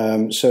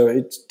 So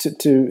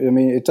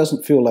it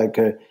doesn't feel like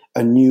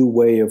a new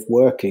way of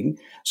working.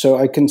 So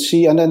I can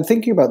see, and then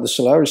thinking about the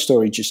Solaris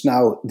story just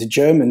now, the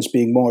Germans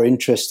being more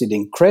interested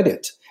in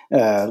credit,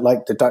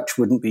 like the Dutch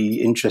wouldn't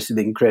be interested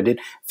in credit,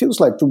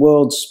 feels like the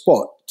world's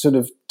spot sort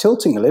of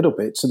tilting a little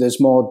bit. So there's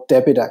more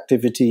debit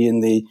activity on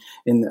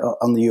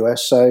the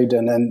US side,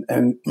 and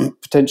then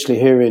potentially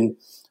here in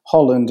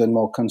Holland and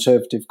more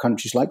conservative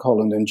countries like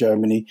Holland and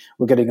Germany,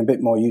 we're getting a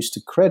bit more used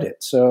to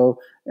credit. So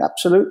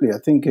absolutely, I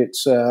think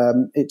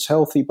it's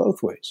healthy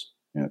both ways.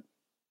 Yeah.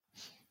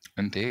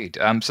 Indeed.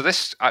 So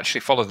this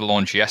actually followed the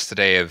launch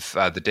yesterday of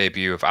the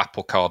debut of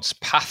Apple Card's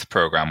Path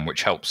program,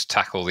 which helps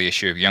tackle the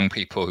issue of young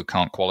people who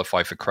can't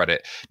qualify for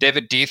credit.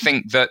 David, do you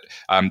think that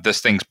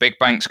there's things big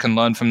banks can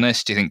learn from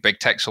this? Do you think big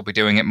techs will be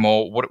doing it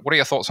more? What are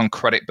your thoughts on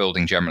credit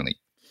building generally?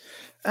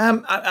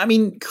 I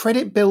mean,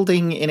 credit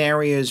building in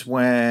areas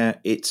where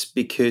it's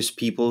because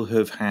people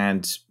have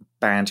had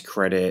bad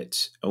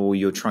credit, or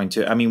you're trying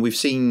to, I mean, we've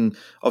seen,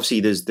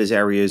 obviously there's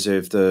areas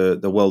of the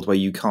world where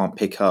you can't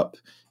pick up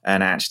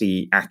and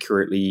actually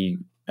accurately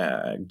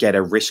get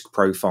a risk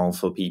profile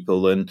for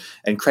people, and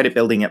credit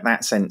building at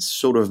that sense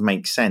sort of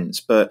makes sense.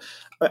 But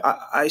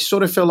I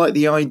sort of feel like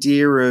the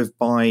idea of,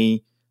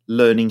 by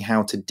learning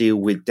how to deal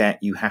with debt,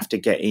 you have to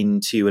get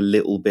into a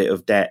little bit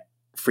of debt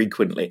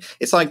frequently.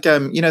 It's like,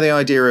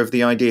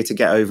 the idea to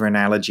get over an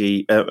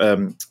allergy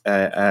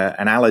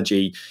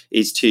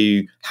is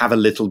to have a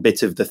little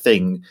bit of the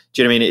thing.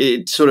 Do you know what I mean?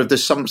 It sort of,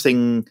 there's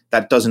something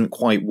that doesn't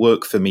quite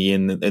work for me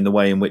in the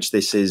way in which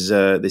this is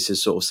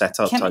sort of set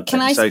up.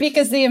 Can I speak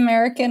as the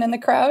American in the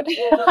crowd?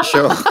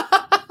 Sure.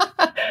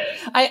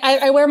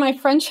 I wear my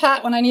French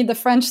hat when I need the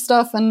French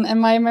stuff,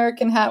 and my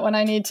American hat when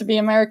I need to be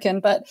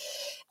American. But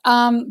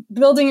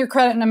building your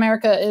credit in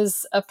America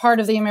is a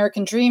part of the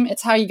American dream.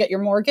 It's how you get your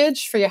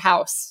mortgage for your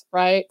house,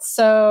 right?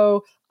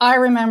 So I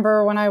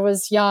remember when I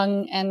was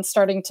young and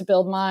starting to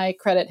build my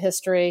credit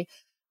history,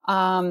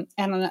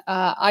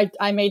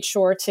 I made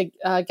sure to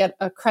get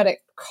a credit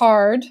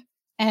card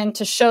and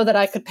to show that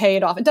I could pay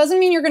it off. It doesn't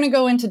mean you're going to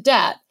go into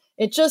debt.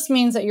 It just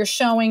means that you're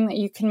showing that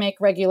you can make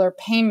regular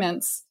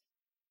payments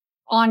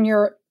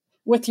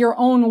with your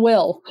own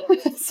will,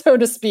 so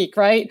to speak,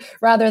 right?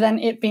 Rather than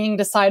it being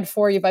decided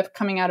for you by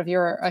coming out of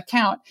your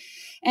account.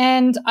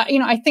 And,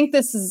 I think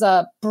this is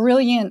a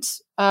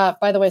brilliant,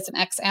 by the way, it's an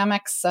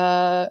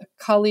ex-Amex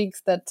colleague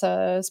that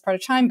is part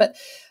of Chime, but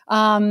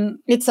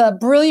it's a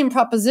brilliant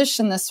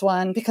proposition, this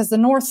one, because the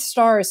North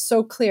Star is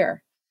so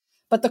clear.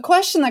 But the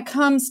question that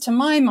comes to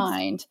my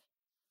mind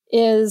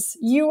is,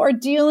 you are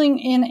dealing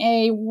in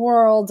a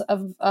world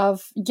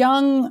of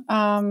young,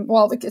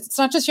 it's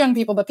not just young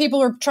people, but people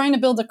who are trying to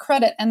build a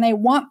credit and they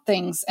want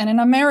things. And in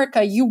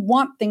America, you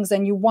want things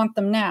and you want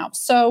them now.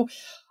 So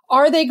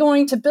are they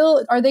going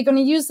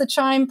to use the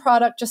Chime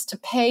product just to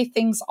pay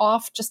things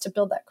off, just to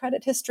build that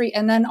credit history?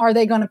 And then are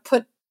they going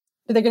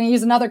to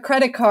use another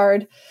credit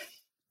card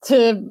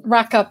to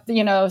rack up,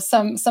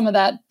 some of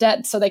that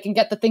debt so they can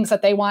get the things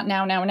that they want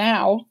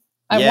now?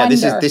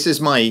 This is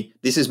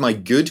my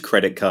good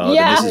credit card,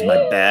 and this is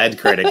my bad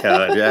credit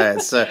card. Yeah,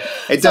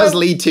 it does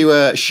lead to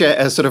a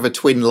sort of a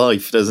twin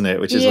life, doesn't it?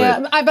 Which is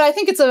weird. But I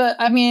think it's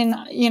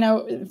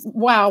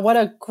wow, what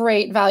a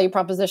great value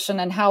proposition,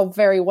 and how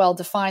very well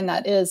defined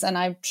that is, and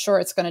I'm sure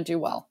it's going to do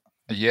well.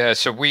 Yeah,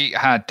 so we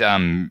had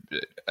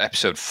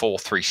episode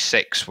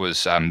 436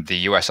 was the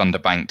US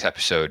Underbanked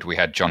episode. We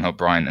had John Hope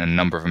Bryant and a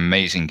number of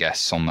amazing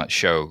guests on that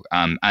show.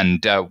 And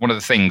one of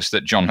the things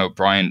that John Hope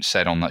Bryant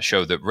said on that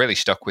show that really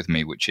stuck with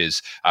me, which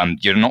is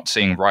you're not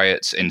seeing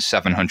riots in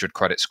 700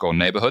 credit score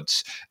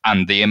neighborhoods.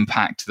 And the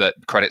impact that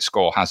credit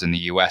score has in the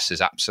US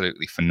is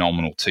absolutely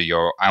phenomenal to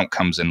your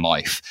outcomes in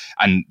life.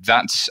 And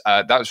that's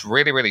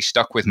really, really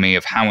stuck with me,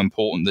 of how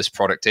important this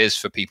product is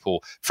for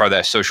people, for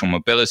their social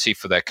mobility,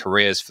 for their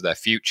careers, for their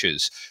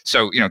futures.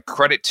 So,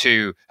 credit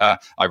to,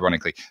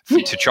 ironically,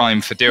 to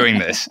Chime for doing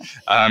this.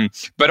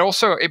 But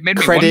also, it made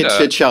me credit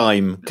wonder, to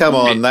Chime. Come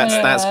on,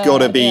 that's got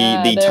to be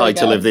the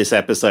title of this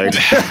episode.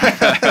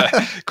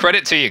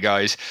 Credit to you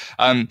guys.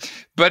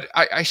 But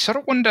I sort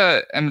of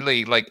wonder,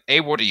 Emily, like, A,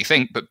 what do you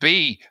think? But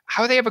B,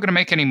 how are they ever going to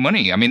make any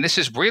money? I mean, this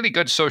is really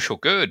good social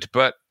good,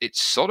 but it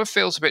sort of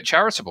feels a bit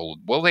charitable.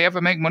 Will they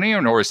ever make money,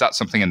 or is that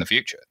something in the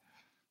future?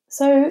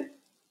 So,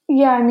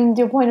 yeah, I mean,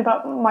 your point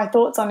about my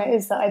thoughts on it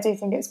is that I do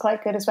think it's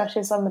quite good, especially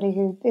as somebody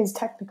who is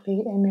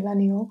technically a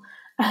millennial.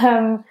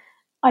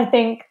 I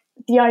think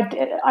the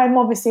idea, I'm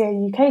obviously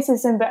a UK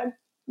citizen, but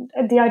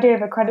the idea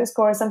of a credit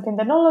score is something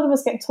that not a lot of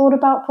us get taught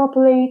about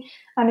properly.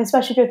 And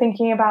especially if you're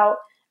thinking about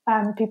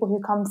people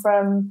who come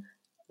from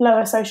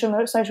lower social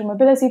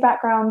mobility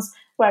backgrounds,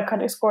 where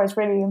credit score is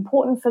really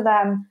important for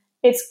them,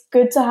 it's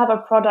good to have a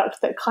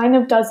product that kind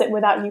of does it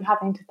without you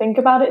having to think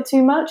about it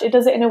too much. It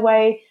does it in a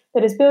way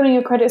that is building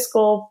your credit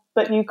score,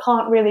 but you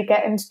can't really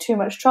get into too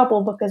much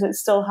trouble because it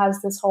still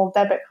has this whole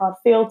debit card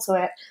feel to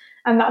it.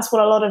 And that's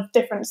what a lot of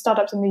different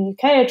startups in the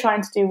UK are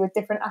trying to do with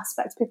different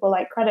aspects. People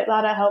like Credit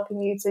Ladder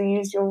helping you to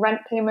use your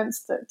rent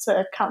payments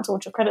to count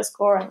towards your credit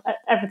score and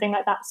everything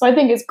like that. So I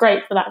think it's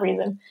great for that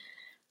reason.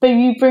 But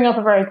you bring up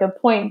a very good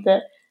point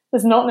that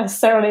there's not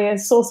necessarily a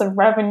source of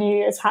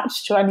revenue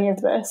attached to any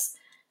of this,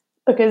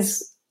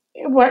 because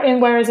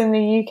whereas in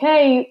the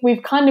UK,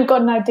 we've kind of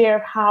got an idea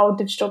of how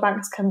digital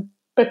banks can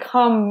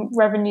become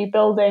revenue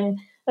building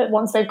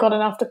once they've got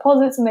enough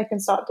deposits and they can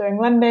start doing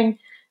lending.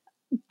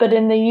 But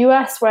in the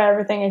US, where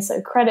everything is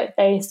so credit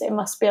based, it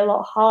must be a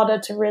lot harder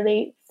to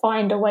really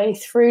find a way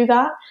through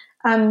that.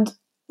 And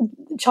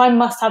Chime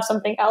must have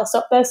something else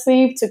up their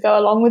sleeve to go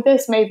along with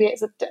this. Maybe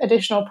it's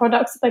additional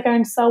products that they're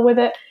going to sell with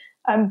it,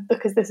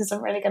 because this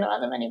isn't really going to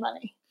earn them any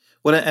money.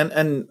 Well,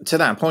 and to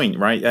that point,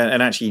 right?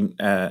 And actually,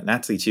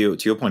 Natalie, to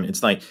your point,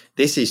 it's like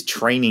this is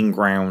training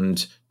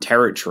ground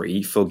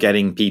territory for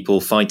getting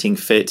people fighting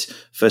fit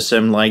for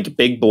some like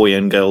big boy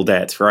and girl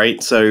debt,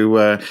 right?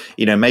 So,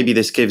 maybe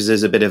this gives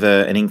us a bit of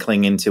an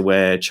inkling into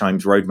where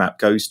Chime's roadmap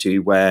goes to,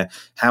 where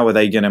how are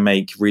they going to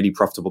make really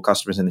profitable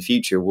customers in the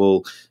future?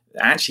 Well,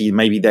 actually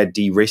maybe they're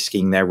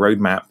de-risking their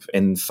roadmap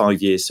in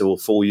 5 years or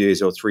 4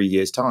 years or 3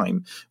 years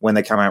time when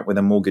they come out with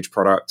a mortgage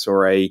product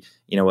or a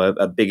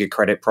bigger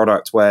credit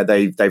product where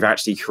they've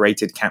actually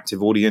created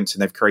captive audience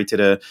and they've created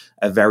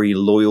a very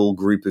loyal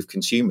group of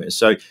consumers.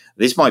 So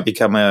this might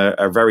become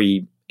a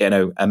very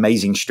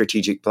amazing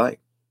strategic play.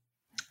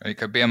 It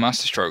could be a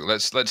masterstroke.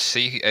 Let's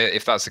see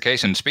if that's the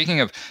case. And speaking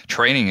of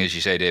training, as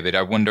you say, David,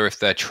 I wonder if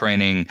they're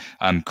training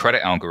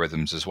credit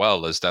algorithms as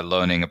well as they're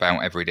learning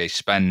about everyday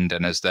spend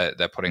and as they're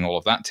putting all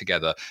of that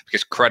together.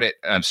 Because credit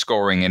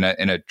scoring in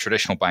a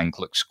traditional bank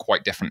looks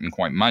quite different and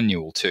quite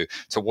manual to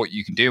what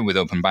you can do with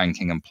open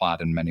banking and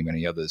Plaid and many,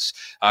 many others.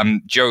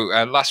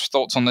 Joe, last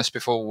thoughts on this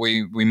before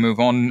we move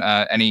on?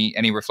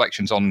 Any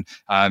reflections on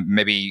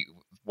maybe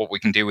what we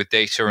can do with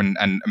data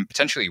and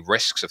potentially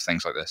risks of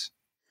things like this?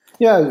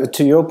 Yeah,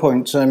 to your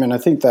point, Simon, I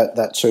think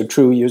that's so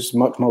true. Use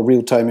much more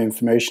real-time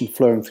information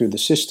flowing through the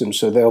system,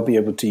 so they'll be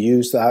able to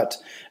use that.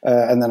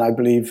 And then I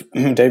believe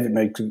David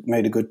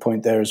made a good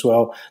point there as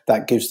well.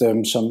 That gives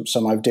them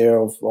some idea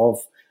of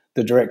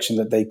the direction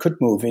that they could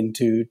move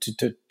into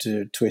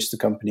to twist the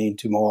company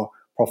into more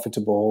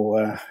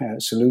profitable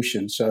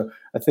solutions. So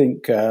I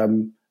think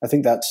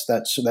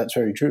that's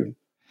very true.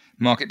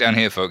 Mark it down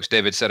here, folks.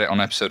 David said it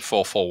on episode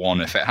 441.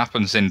 If it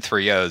happens in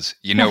 3 years,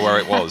 you know where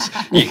it was.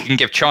 You can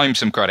give Chime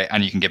some credit,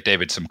 and you can give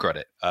David some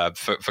credit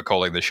for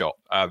calling the shot.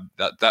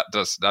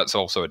 That's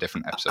also a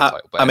different episode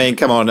title. But I mean,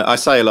 come on. I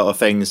say a lot of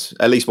things.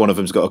 At least one of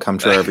them's got to come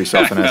true every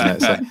so often,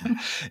 hasn't it?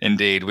 So.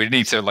 Indeed. We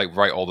need to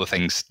write all the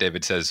things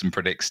David says and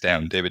predicts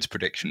down. David's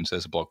predictions.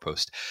 There's a blog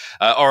post.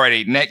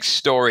 Alrighty. Next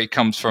story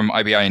comes from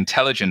IBI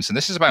Intelligence, and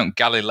this is about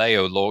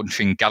Galileo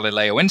launching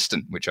Galileo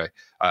Instant, which I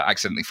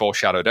accidentally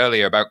foreshadowed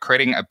earlier, about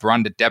creating a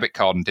branded debit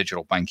card and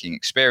digital banking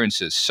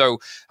experiences. So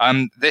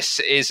this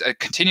is a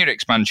continued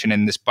expansion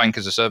in this bank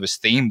as a service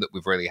theme that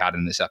we've really had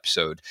in this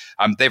episode.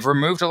 They've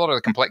removed a lot of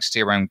the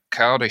complexity around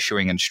card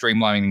issuing and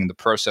streamlining the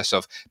process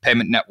of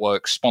payment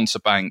network, sponsor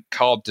bank,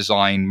 card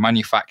design,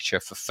 manufacture,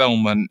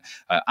 fulfillment,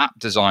 app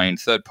design,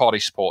 third-party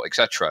support,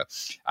 etc.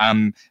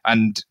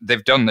 And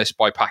they've done this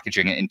by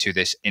packaging it into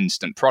this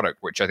instant product,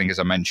 which I think, as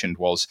I mentioned,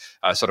 was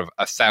sort of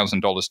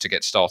 $1,000 to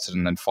get started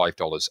and then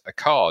 $5 a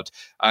card.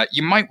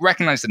 You might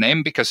recognize the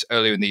name because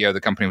earlier in the year,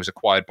 the company was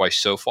acquired by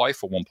SoFi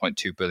for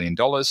 $1.2 billion.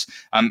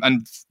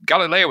 And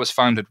Galileo was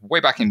founded way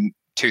back in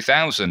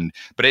 2000,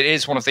 but it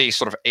is one of these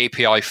sort of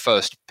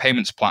API-first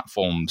payments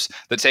platforms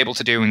that's able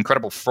to do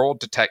incredible fraud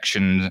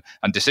detection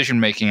and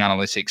decision-making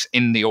analytics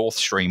in the auth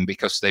stream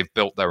because they've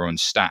built their own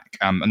stack.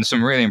 And there's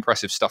some really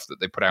impressive stuff that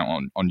they put out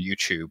on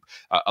YouTube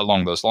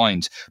along those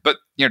lines. But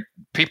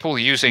people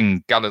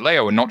using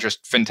Galileo are not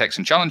just fintechs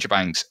and challenger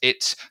banks.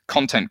 It's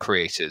content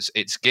creators,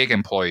 it's gig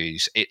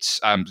employees,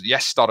 it's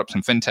yes, startups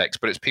and fintechs,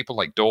 but it's people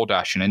like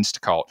DoorDash and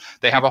Instacart.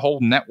 They have a whole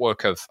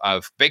network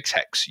of big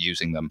techs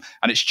using them,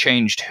 and it's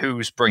changed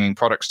who's bringing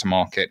products to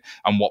market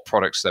and what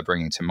products they're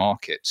bringing to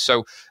market.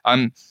 So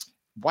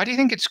why do you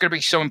think it's going to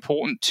be so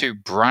important to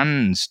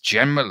brands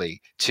generally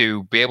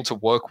to be able to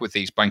work with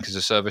these bank as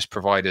a service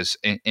providers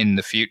in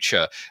the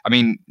future? I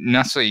mean,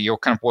 Natalie, you're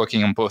kind of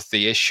working on both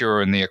the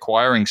issuer and the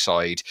acquiring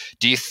side.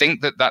 Do you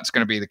think that that's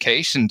going to be the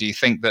case? And do you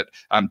think that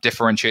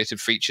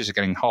differentiated features are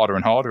getting harder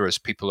and harder as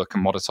people are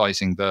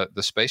commoditizing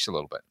the space a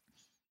little bit?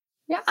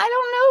 Yeah, I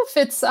don't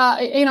know if it's,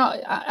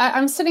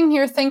 I'm sitting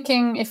here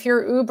thinking, if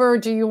you're Uber,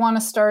 do you want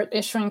to start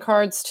issuing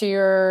cards to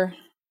your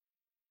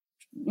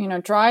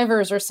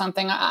drivers or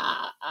something?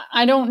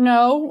 I don't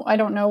know. I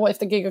don't know if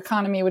the gig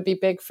economy would be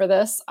big for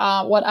this.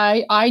 What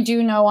I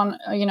do know on,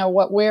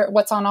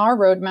 what's on our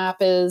roadmap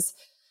is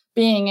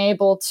being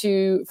able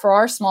to, for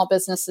our small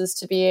businesses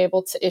to be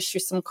able to issue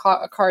some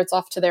cards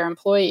off to their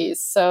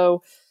employees.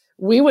 So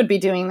we would be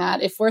doing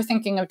that. If we're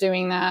thinking of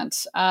doing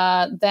that,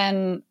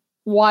 then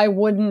why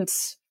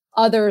wouldn't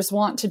others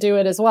want to do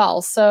it as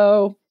well?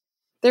 So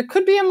there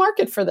could be a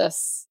market for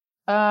this.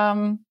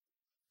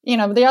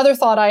 The other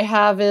thought I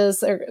have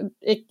is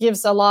it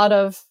gives a lot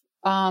of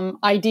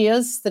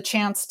ideas the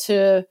chance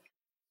to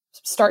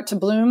start to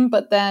bloom,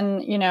 but then,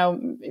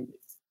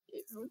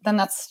 then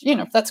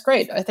that's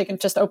great. I think it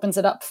just opens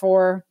it up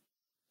for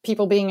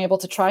people being able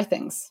to try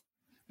things.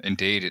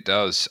 Indeed, it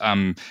does.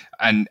 And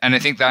I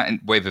think that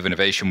wave of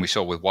innovation we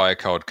saw with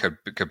Wirecard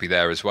could be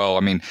there as well. I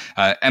mean,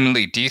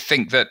 Emily, do you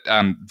think that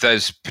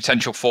there's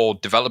potential for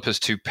developers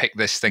to pick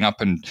this thing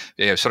up and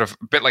sort of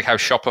a bit like how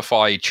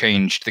Shopify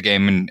changed the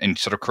game in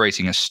sort of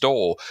creating a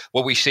store?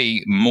 Will we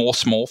see more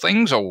small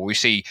things, or will we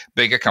see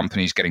bigger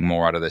companies getting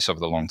more out of this over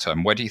the long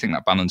term? Where do you think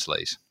that balance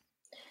lays?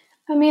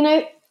 I mean,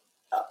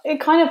 it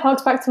kind of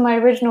harks back to my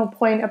original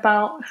point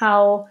about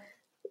how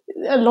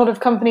a lot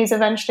of companies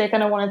eventually are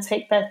going to want to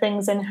take their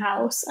things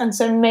in-house. And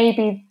so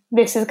maybe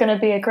this is going to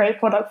be a great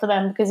product for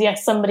them because,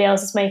 yes, somebody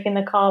else is making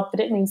the card, but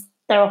it means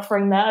they're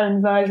offering their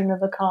own version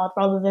of a card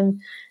rather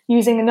than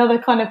using another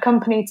kind of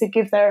company to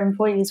give their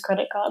employees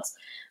credit cards.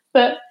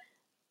 But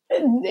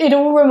it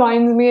all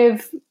reminds me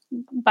of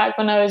back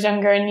when I was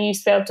younger and you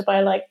used to be able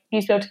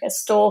to get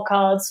store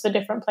cards for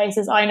different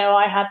places. I know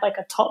I had like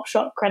a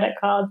Topshop credit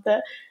card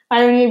that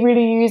I only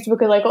really used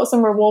because I got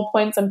some reward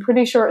points. I'm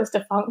pretty sure it's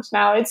defunct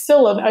now. It's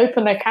still an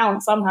open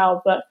account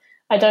somehow, but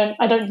I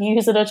don't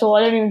use it at all.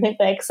 I don't even think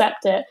they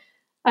accept it.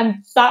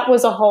 And that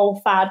was a whole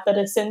fad that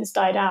has since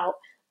died out.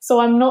 So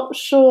I'm not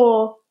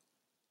sure,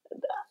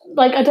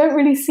 like, I don't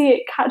really see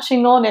it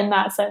catching on in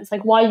that sense,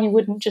 like why you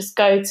wouldn't just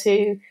go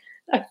to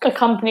a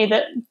company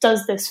that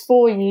does this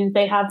for you.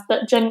 They have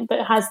that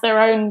has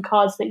their own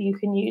cards that you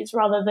can use,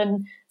 rather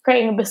than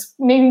creating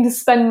needing to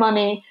spend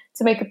money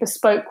to make a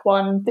bespoke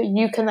one that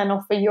you can then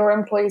offer your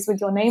employees with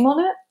your name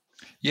on it.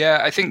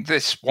 Yeah, I think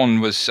this one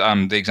was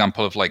the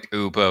example of like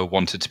Uber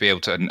wanted to be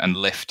able to, and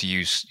Lyft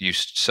use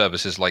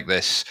services like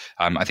this.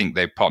 I think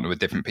they partner with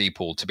different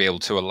people to be able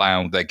to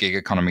allow their gig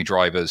economy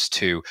drivers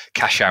to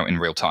cash out in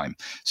real time.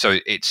 So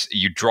it's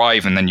you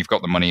drive and then you've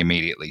got the money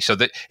immediately. So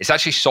that it's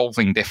actually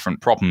solving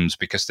different problems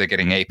because they're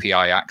getting API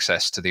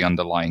access to the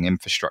underlying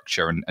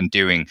infrastructure and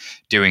doing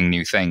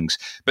new things.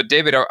 But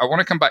David, I want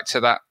to come back to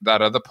that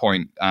other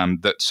point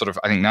that sort of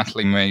I think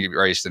Natalie may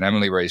raised and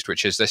Emily raised,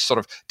 which is this sort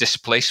of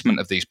displacement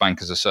of these bank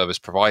as a service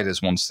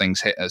providers once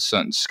things hit a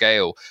certain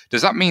scale.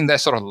 Does that mean they're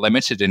sort of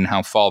limited in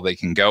how far they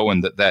can go,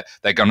 and that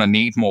they're going to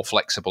need more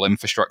flexible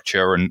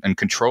infrastructure and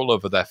control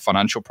over their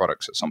financial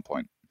products at some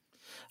point?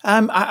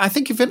 I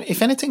think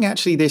if anything,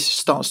 actually, this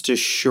starts to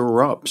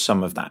shore up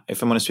some of that,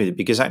 if I'm honest with you,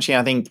 because actually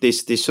I think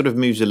this sort of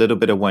moves a little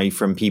bit away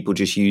from people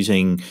just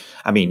using,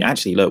 I mean,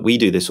 actually, look, we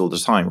do this all the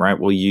time, right?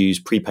 We'll use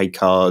prepaid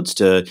cards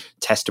to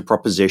test a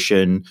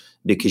proposition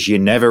because you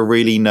never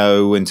really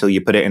know until you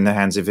put it in the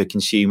hands of a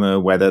consumer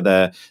whether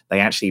they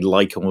actually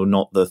like or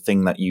not the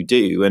thing that you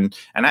do. And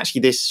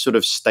actually this sort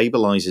of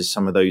stabilizes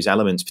some of those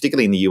elements,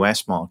 particularly in the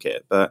US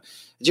market. But,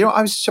 you know,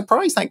 I was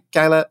surprised that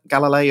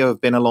Galileo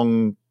have been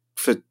along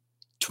for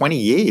 20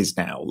 years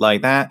now,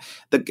 like that.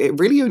 It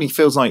really only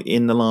feels like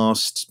in the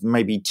last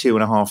maybe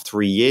 2.5,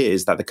 3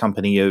 years that the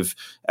company have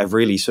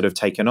really sort of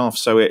taken off.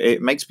 So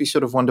it makes me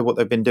sort of wonder what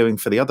they've been doing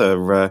for the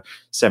other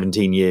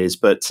 17 years.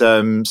 But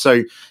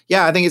so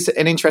yeah, I think it's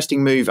an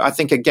interesting move. I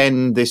think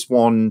again, this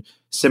one,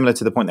 similar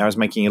to the point that I was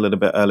making a little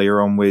bit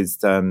earlier on with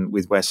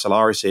where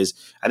Solaris is,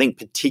 I think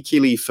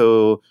particularly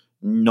for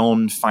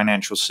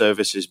non-financial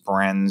services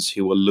brands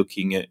who are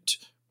looking at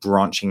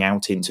branching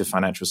out into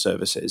financial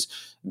services,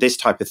 this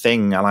type of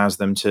thing allows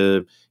them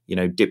to, you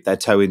know, dip their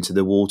toe into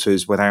the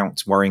waters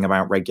without worrying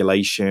about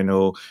regulation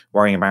or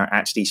worrying about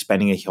actually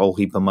spending a whole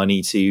heap of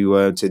money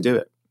to do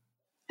it.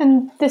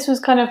 And this was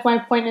kind of my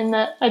point in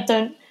that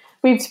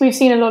we've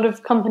seen a lot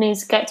of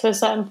companies get to a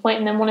certain point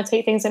and then want to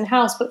take things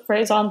in-house. But for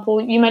example,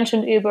 you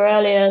mentioned Uber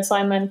earlier,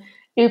 Simon.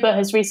 Uber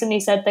has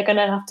recently said they're going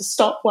to have to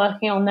stop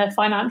working on their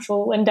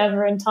financial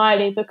endeavor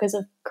entirely because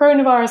of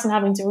coronavirus and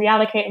having to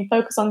reallocate and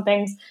focus on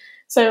things.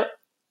 So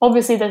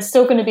obviously there's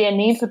still going to be a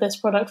need for this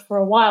product for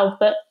a while,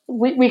 but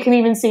we can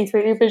even see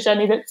through Uber's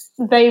journey that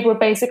they were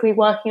basically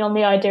working on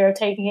the idea of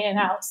taking it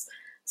in-house.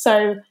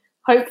 So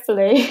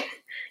hopefully,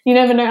 you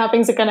never know how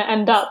things are going to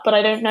end up, but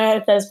I don't know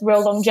if there's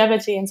real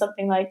longevity in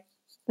something like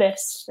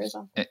this, for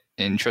example.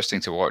 Interesting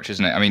to watch,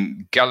 isn't it? I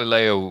mean,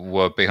 Galileo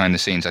were behind the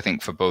scenes, I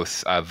think, for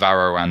both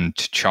Varo and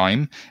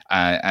Chime.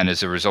 And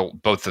as a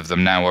result, both of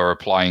them now are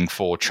applying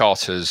for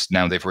charters.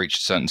 Now they've reached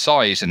a certain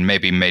size and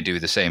maybe may do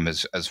the same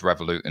as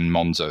Revolut and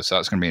Monzo. So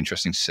that's going to be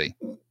interesting to see.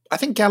 I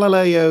think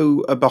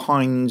Galileo are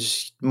behind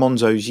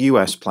Monzo's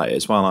US play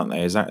as well, aren't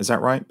they? Is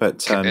that right?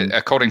 But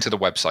according to the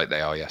website,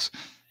 they are, yes.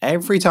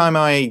 Every time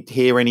I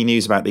hear any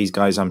news about these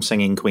guys, I'm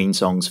singing Queen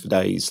songs for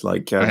days.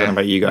 Like, I don't know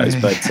about you guys,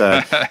 but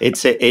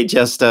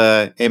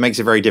it makes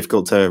it very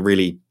difficult to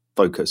really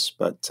focus.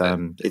 But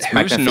it's who's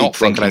magnifique. Not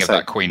thinking of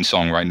that Queen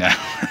song right now?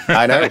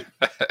 I know.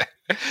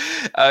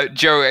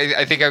 Joe,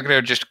 I think I'm going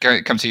to just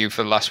come to you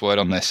for the last word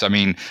on this. I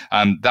mean,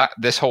 that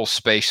this whole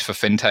space for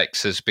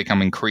fintechs has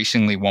become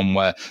increasingly one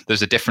where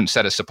there's a different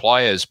set of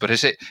suppliers. But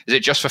is it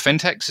just for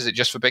fintechs? Is it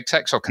just for big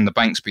techs, or can the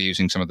banks be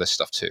using some of this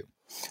stuff too?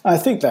 I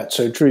think that's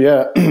so true.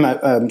 Yeah.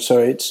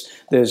 So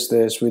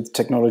there's with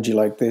technology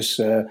like this,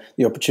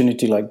 the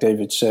opportunity, like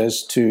David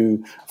says,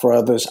 for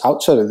others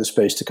outside of the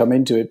space to come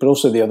into it, but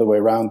also the other way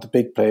around, the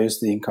big players,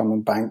 the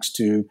incumbent banks,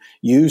 to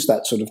use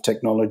that sort of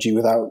technology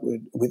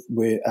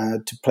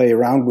to play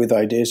around with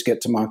ideas, get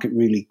to market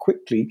really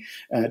quickly,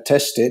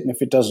 test it, and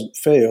if it doesn't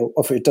fail,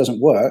 or if it doesn't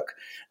work,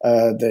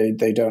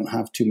 they don't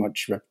have too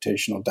much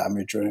reputational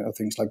damage or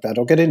things like that,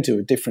 or get into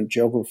a different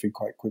geography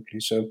quite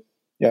quickly. So.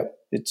 Yeah,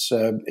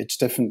 it's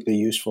definitely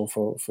useful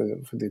for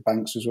the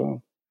banks as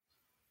well.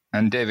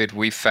 And David,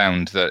 we've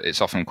found that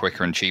it's often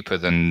quicker and cheaper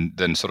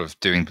than sort of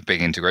doing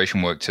big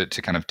integration work to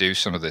kind of do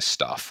some of this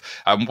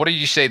stuff. What do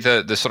you say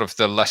the sort of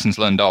the lessons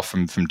learned are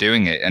from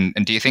doing it? And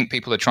do you think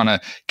people are trying to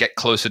get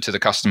closer to the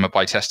customer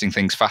by testing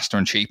things faster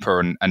and cheaper?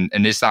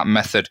 And is that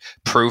method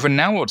proven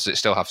now, or does it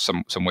still have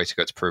some way to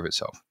go to prove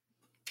itself?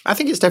 I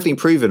think it's definitely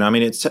proven. I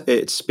mean,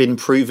 it's been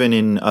proven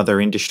in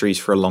other industries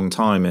for a long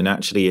time, and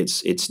actually,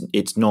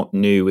 it's not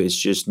new. It's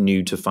just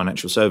new to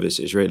financial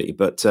services, really.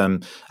 But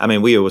I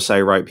mean, we always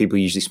say, right? People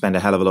usually spend a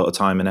hell of a lot of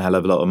time and a hell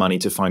of a lot of money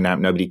to find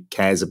out nobody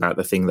cares about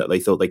the thing that they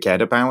thought they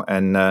cared about,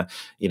 and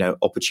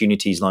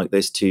opportunities like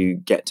this to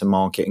get to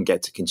market and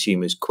get to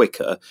consumers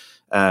quicker.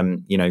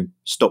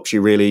 Stops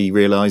you really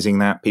realizing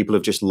that people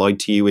have just lied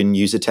to you in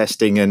user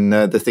testing, and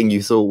the thing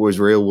you thought was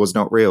real was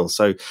not real.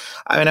 So,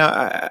 I mean,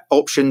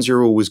 options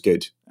are always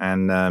good,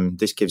 and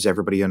this gives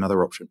everybody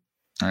another option.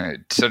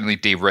 It certainly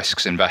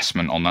de-risks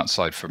investment on that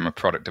side from a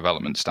product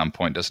development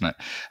standpoint, doesn't it?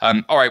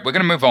 All right, we're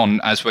going to move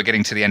on as we're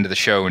getting to the end of the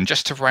show. And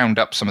just to round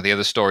up some of the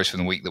other stories from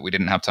the week that we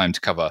didn't have time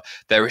to cover,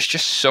 there is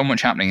just so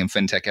much happening in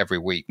fintech every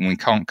week, and we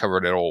can't cover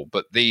it at all.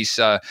 But these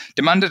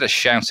demanded a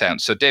shout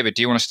out. So, David,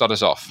 do you want to start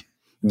us off?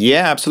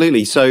 Yeah,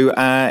 absolutely. So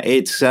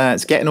it's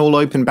getting all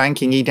open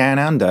banking down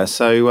under.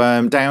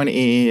 So down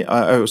in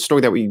a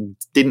story that we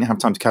didn't have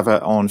time to cover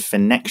on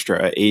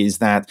Finextra is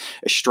that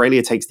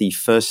Australia takes the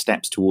first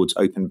steps towards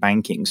open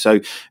banking. So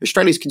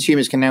Australia's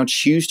consumers can now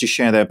choose to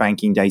share their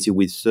banking data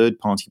with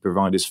third-party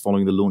providers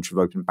following the launch of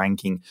open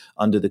banking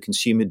under the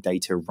Consumer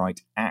Data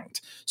Right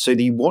Act. So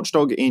the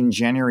watchdog in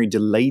January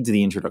delayed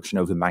the introduction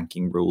of open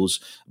banking rules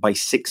by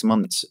 6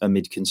 months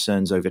amid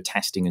concerns over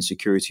testing and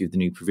security of the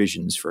new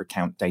provisions for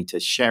account data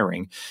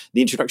sharing. The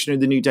introduction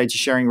of the new data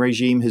sharing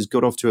regime has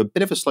got off to a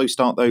bit of a slow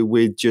start, though,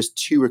 with just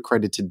 2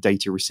 accredited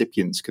data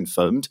recipients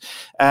confirmed.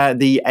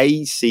 The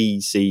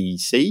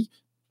ACCC,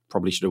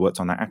 probably should have worked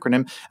on that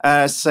acronym,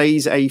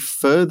 says a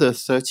further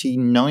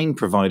 39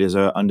 providers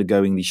are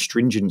undergoing the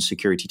stringent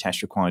security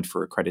test required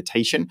for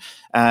accreditation.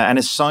 And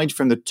aside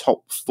from the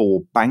top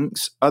 4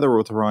 banks, other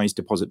authorized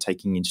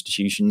deposit-taking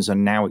institutions are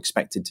now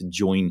expected to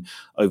join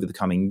over the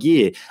coming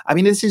year. I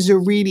mean, this is a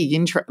really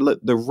interesting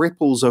look. The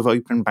ripples of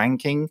open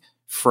banking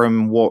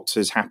from what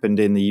has happened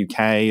in the UK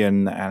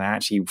and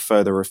actually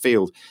further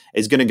afield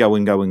is going to go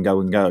and go and go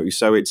and go.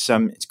 So it's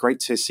great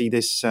to see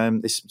this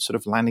sort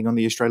of landing on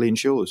the Australian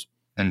shores.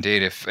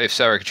 Indeed, if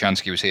Sarah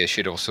Kocianski was here,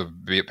 she'd also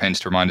be at pains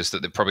to remind us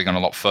that they've probably gone a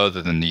lot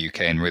further than the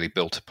UK and really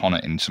built upon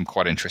it in some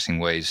quite interesting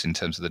ways in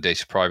terms of the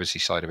data privacy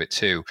side of it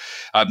too.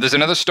 There's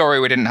another story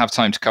we didn't have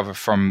time to cover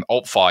from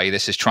AltFi.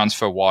 This is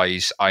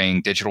TransferWise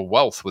eyeing digital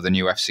wealth with a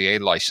new FCA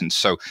license.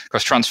 So,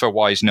 because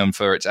TransferWise, known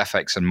for its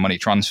FX and money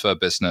transfer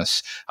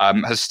business,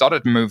 has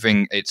started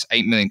moving its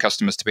 8 million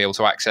customers to be able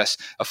to access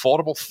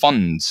affordable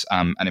funds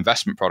and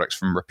investment products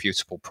from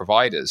reputable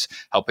providers,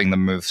 helping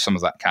them move some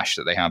of that cash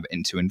that they have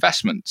into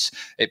investments.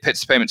 It pits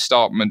the payment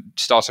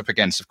startup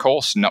against, of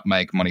course,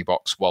 Nutmeg,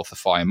 Moneybox,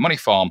 Wealthify, and Money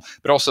Farm,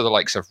 but also the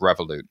likes of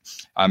Revolut.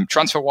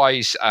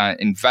 TransferWise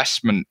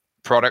investment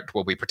product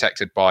will be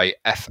protected by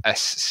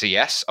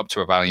FSCS up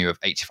to a value of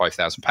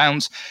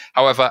 £85,000.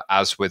 However,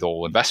 as with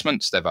all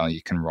investments, their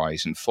value can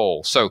rise and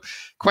fall. So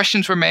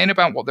questions remain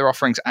about what their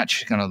offerings are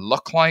actually going to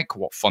look like,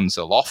 what funds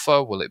they'll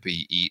offer. Will it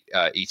be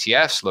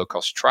ETFs,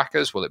 low-cost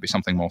trackers? Will it be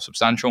something more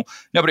substantial?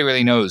 Nobody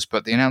really knows,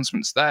 but the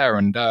announcement's there,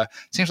 and it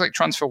seems like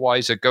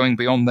TransferWise are going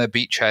beyond their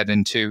beachhead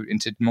into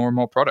more and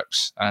more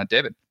products.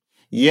 David?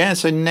 Yeah,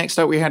 so next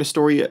up we had a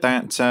story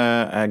that,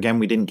 again,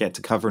 we didn't get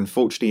to cover,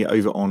 unfortunately,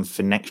 over on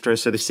Finextra.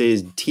 So this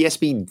is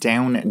TSB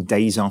down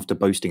days after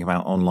boasting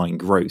about online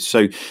growth.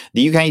 So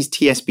the UK's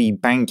TSB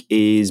Bank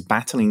is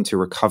battling to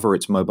recover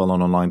its mobile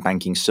and online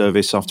banking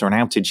service after an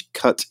outage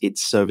cut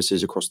its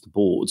services across the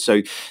board.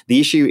 So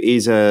the issue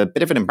is a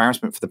bit of an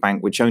embarrassment for the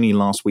bank, which only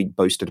last week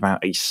boasted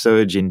about a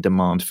surge in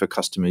demand for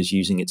customers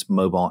using its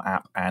mobile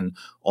app and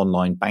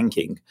online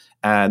banking.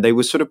 They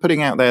were sort of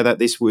putting out there that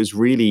this was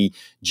really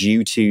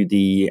due to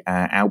the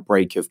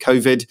outbreak of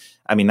COVID.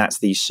 I mean, that's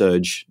the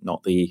surge,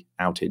 not the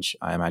outage,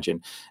 I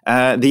imagine.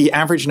 The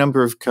average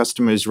number of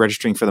customers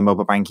registering for the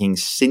mobile banking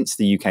since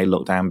the UK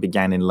lockdown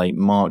began in late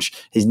March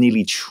has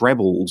nearly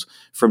trebled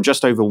from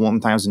just over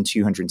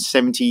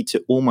 1,270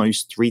 to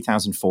almost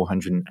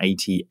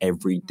 3,480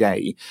 every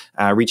day,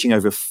 reaching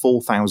over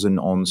 4,000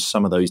 on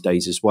some of those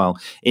days as well.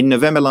 In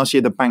November last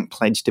year, the bank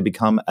pledged to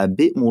become a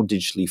bit more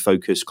digitally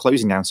focused,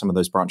 closing down some of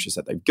those branches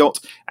that they've got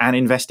and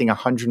investing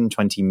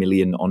 120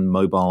 million on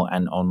mobile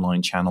and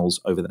online channels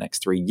over the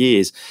next 3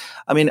 years.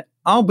 I mean,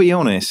 I'll be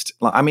honest.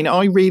 I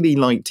really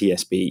like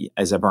TSB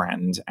as a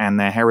brand and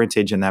their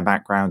heritage and their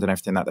background and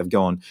everything that they've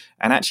gone.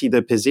 And actually,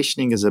 the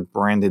positioning as a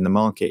brand in the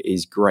market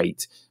is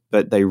great.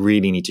 But they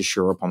really need to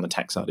shore up on the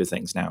tech side of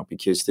things now,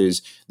 because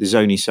there's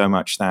only so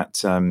much that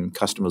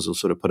customers will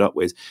sort of put up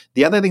with.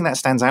 The other thing that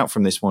stands out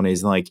from this one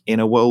is, like, in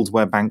a world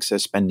where banks are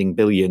spending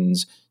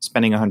billions,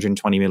 spending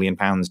 £120 million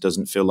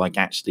doesn't feel like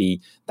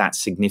actually that's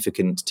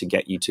significant to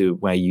get you to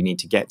where you need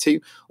to get to,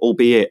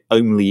 albeit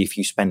only if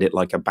you spend it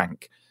like a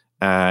bank.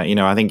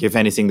 I think if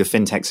anything, the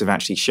fintechs have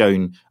actually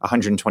shown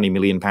 £120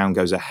 million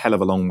goes a hell of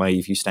a long way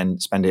if you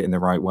spend it in the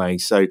right way.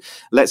 So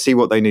let's see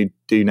what they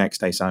do next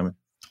day, Simon.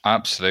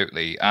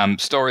 Absolutely.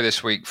 Story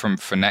this week from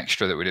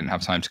Finextra that we didn't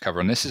have time to cover,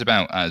 and this is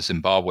about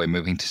Zimbabwe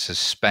moving to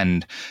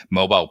suspend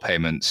mobile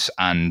payments,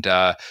 and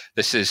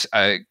this is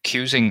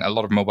accusing a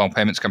lot of mobile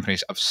payments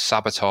companies of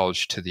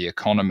sabotage to the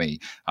economy.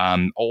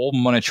 All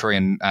monetary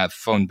and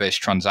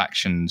phone-based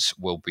transactions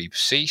will be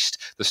ceased.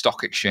 The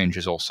stock exchange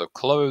is also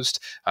closed,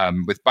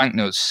 with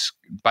banknotes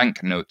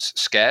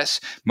scarce.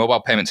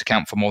 Mobile payments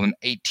account for more than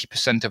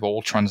 80% of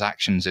all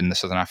transactions in the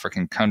Southern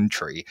African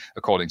country,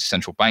 according to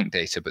central bank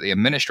data. But the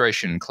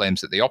administration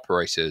claims that the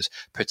operators,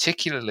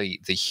 particularly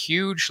the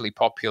hugely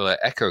popular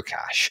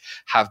EcoCash,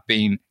 have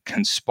been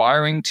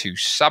conspiring to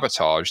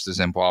sabotage the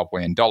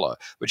Zimbabwean dollar,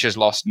 which has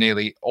lost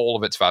nearly all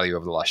of its value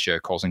over the last year,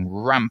 causing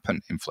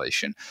rampant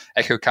inflation.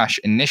 EcoCash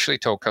initially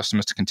told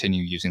customers to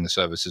continue using the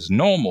service as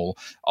normal,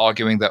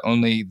 arguing that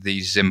only the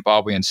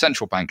Zimbabwean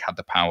central bank had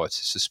the power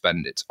to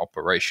suspend its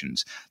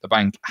operations. The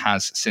bank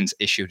has since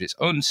issued its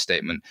own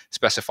statement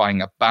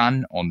specifying a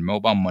ban on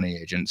mobile money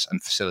agents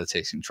and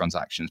facilitating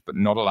transactions, but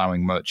not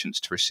allowing merchants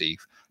to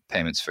receive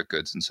payments for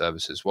goods and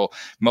services. Well,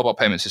 mobile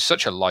payments is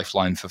such a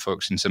lifeline for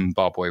folks in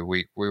Zimbabwe.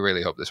 We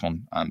really hope this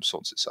one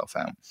sorts itself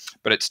out.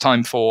 But it's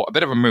time for a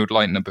bit of a mood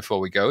lightener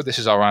before we go. This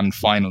is our and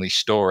finally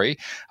story.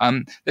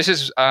 This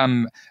is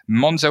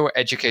Monzo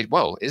educate.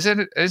 Well, is it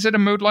a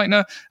mood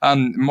lightener?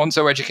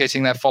 Monzo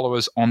educating their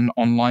followers on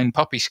online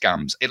puppy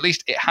scams. At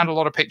least it had a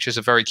lot of pictures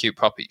of very cute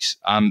puppies.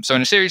 So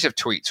in a series of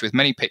tweets with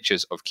many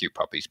pictures of cute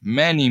puppies,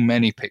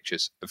 many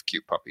pictures of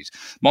cute puppies,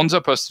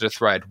 Monzo posted a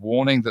thread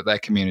warning that their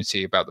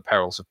community about the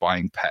perils of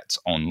buying pets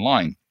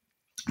online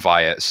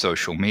via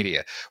social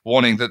media,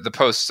 warning that the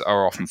posts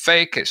are often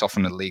fake. It's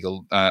often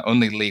illegal,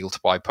 only legal to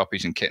buy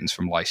puppies and kittens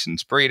from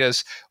licensed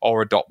breeders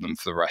or adopt them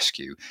for the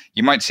rescue.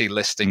 You might see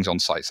listings on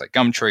sites like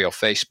Gumtree or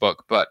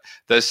Facebook, but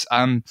there's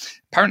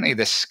apparently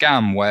this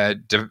scam where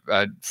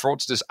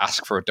fraudsters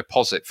ask for a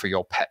deposit for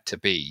your pet to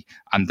be,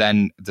 and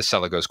then the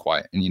seller goes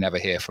quiet and you never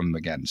hear from them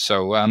again.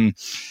 So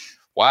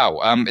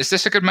wow. Is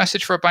this a good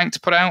message for a bank to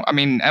put out? I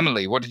mean,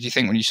 Emily, what did you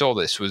think when you saw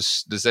this?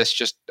 Is this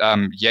just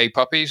yay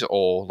puppies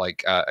or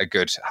like a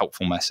good,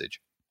 helpful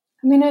message?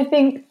 I mean, I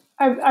think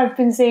I've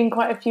been seeing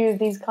quite a few of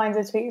these kinds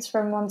of tweets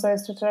from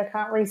Monzo's Twitter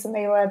account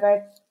recently where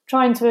they're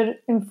trying to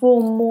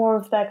inform more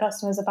of their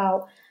customers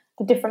about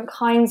the different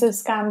kinds of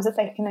scams that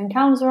they can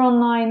encounter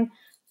online.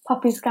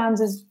 Puppy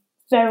scams is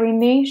very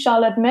niche,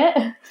 I'll admit.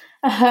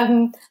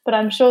 But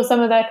I'm sure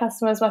some of their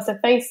customers must have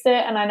faced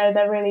it, and I know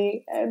they're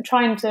really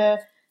trying to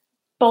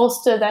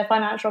bolster their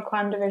financial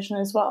crime division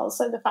as well.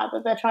 So the fact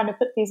that they're trying to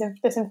put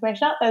this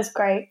information out there is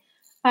great.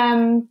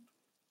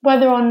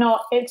 Whether or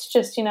not it's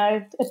just,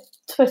 a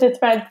Twitter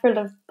thread full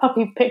of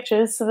puppy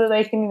pictures so that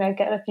they can,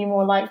 get a few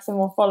more likes and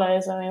more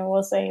follows, I mean,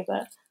 we'll see.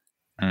 But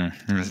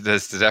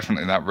there's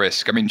definitely that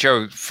risk. I mean,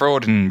 Joe,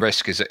 fraud and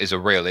risk is a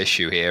real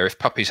issue here. If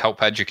puppies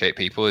help educate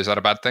people, is that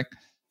a bad thing?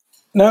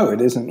 No,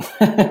 it isn't.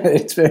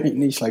 It's very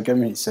niche, like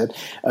Emily said,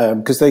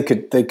 because they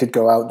could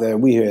go out there.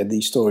 We hear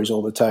these stories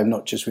all the time,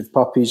 not just with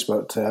puppies,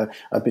 but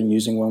I've been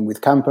using one with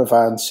camper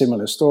vans,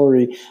 similar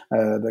story,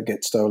 that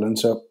gets stolen.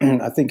 So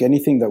I think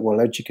anything that will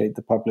educate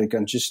the public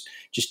and just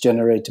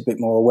generate a bit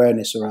more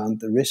awareness around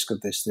the risk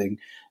of this thing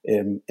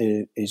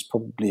is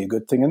probably a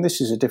good thing. And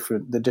this is the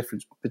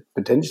difference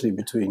potentially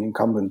between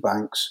incumbent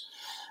banks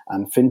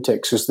and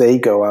fintechs, because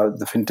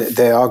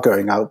they are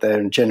going out there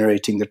and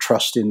generating the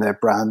trust in their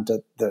brand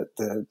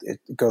that it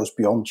goes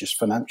beyond just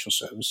financial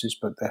services,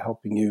 but they're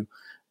helping you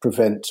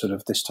prevent sort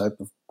of this type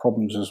of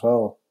problems as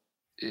well.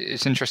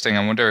 It's interesting.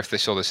 I wonder if they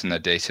saw this in their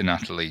data,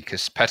 Natalie,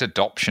 because pet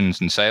adoptions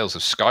and sales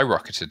have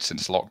skyrocketed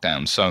since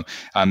lockdown. So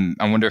I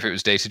wonder if it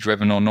was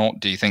data-driven or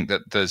not. Do you think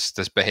that there's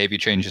behavior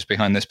changes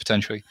behind this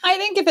potentially? I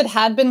think if it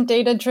had been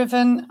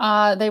data-driven,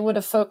 they would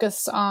have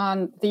focused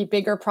on the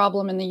bigger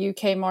problem in the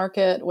UK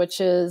market, which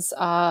is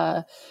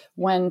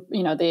when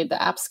the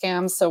app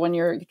scams. So when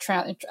you're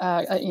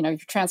you're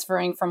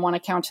transferring from one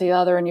account to the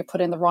other, and you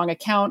put in the wrong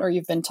account, or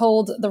you've been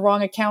told the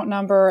wrong account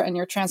number, and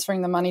you're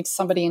transferring the money to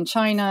somebody in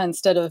China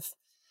instead of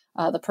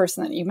the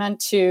person that you meant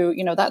to,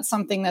 that's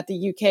something that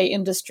the UK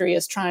industry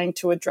is trying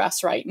to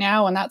address right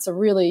now. And that's a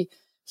really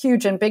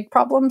huge and big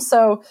problem.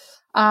 So,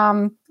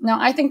 no,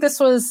 I think this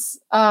was,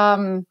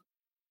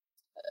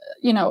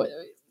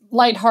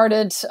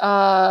 lighthearted,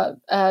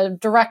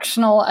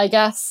 directional, I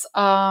guess.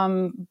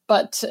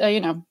 But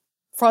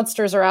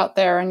fraudsters are out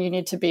there and you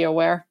need to be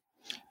aware.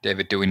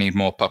 David, do we need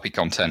more puppy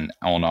content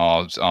on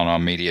our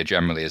media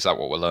generally? Is that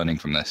what we're learning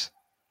from this?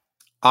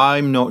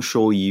 I'm not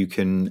sure you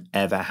can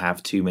ever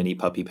have too many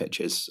puppy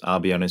pictures, I'll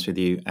be honest with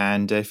you.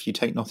 And if you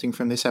take nothing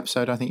from this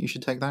episode, I think you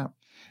should take that.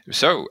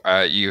 So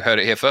you heard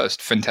it here first.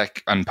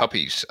 Fintech and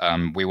puppies.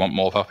 We want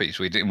more puppies.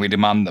 We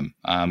demand them.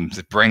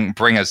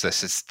 Bring us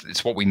this.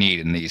 It's what we need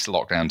in these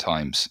lockdown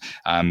times.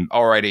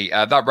 Alrighty,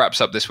 that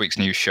wraps up this week's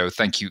news show.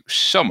 Thank you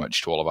so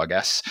much to all of our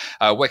guests.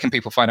 Where can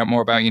people find out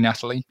more about you,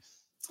 Natalie?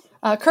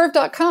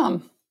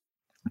 Curve.com.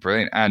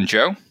 Brilliant. And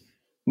Joe?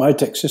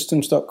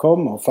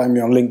 mytechsystems.com, or find me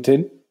on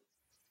LinkedIn.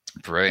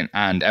 Brilliant.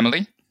 And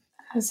Emily?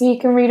 So you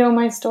can read all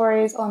my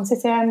stories on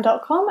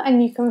cityam.com,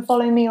 and you can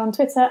follow me on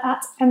Twitter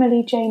at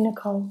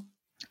EmilyJNicole.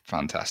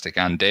 Fantastic.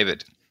 And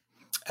David?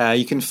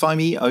 You can find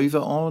me over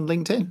on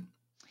LinkedIn.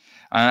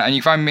 And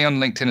you can find me on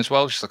LinkedIn as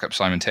well. Just look up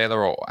Simon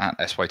Taylor or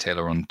at SY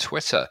Taylor on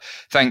Twitter.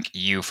 Thank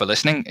you for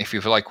listening. If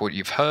you've liked what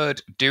you've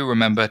heard, do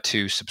remember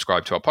to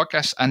subscribe to our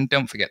podcast and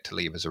don't forget to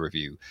leave us a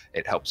review.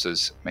 It helps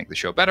us make the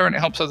show better and it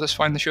helps others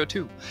find the show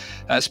too.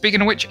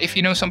 Speaking of which, if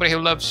you know somebody who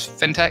loves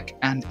fintech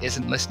and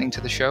isn't listening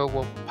to the show,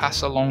 well,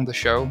 pass along the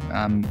show.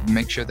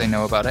 Make sure they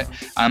know about it.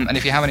 And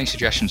if you have any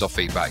suggestions or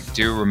feedback,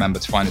 do remember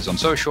to find us on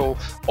social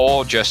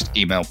or just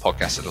email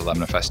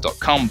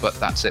podcast@11fs.com. But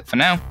that's it for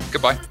now.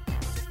 Goodbye.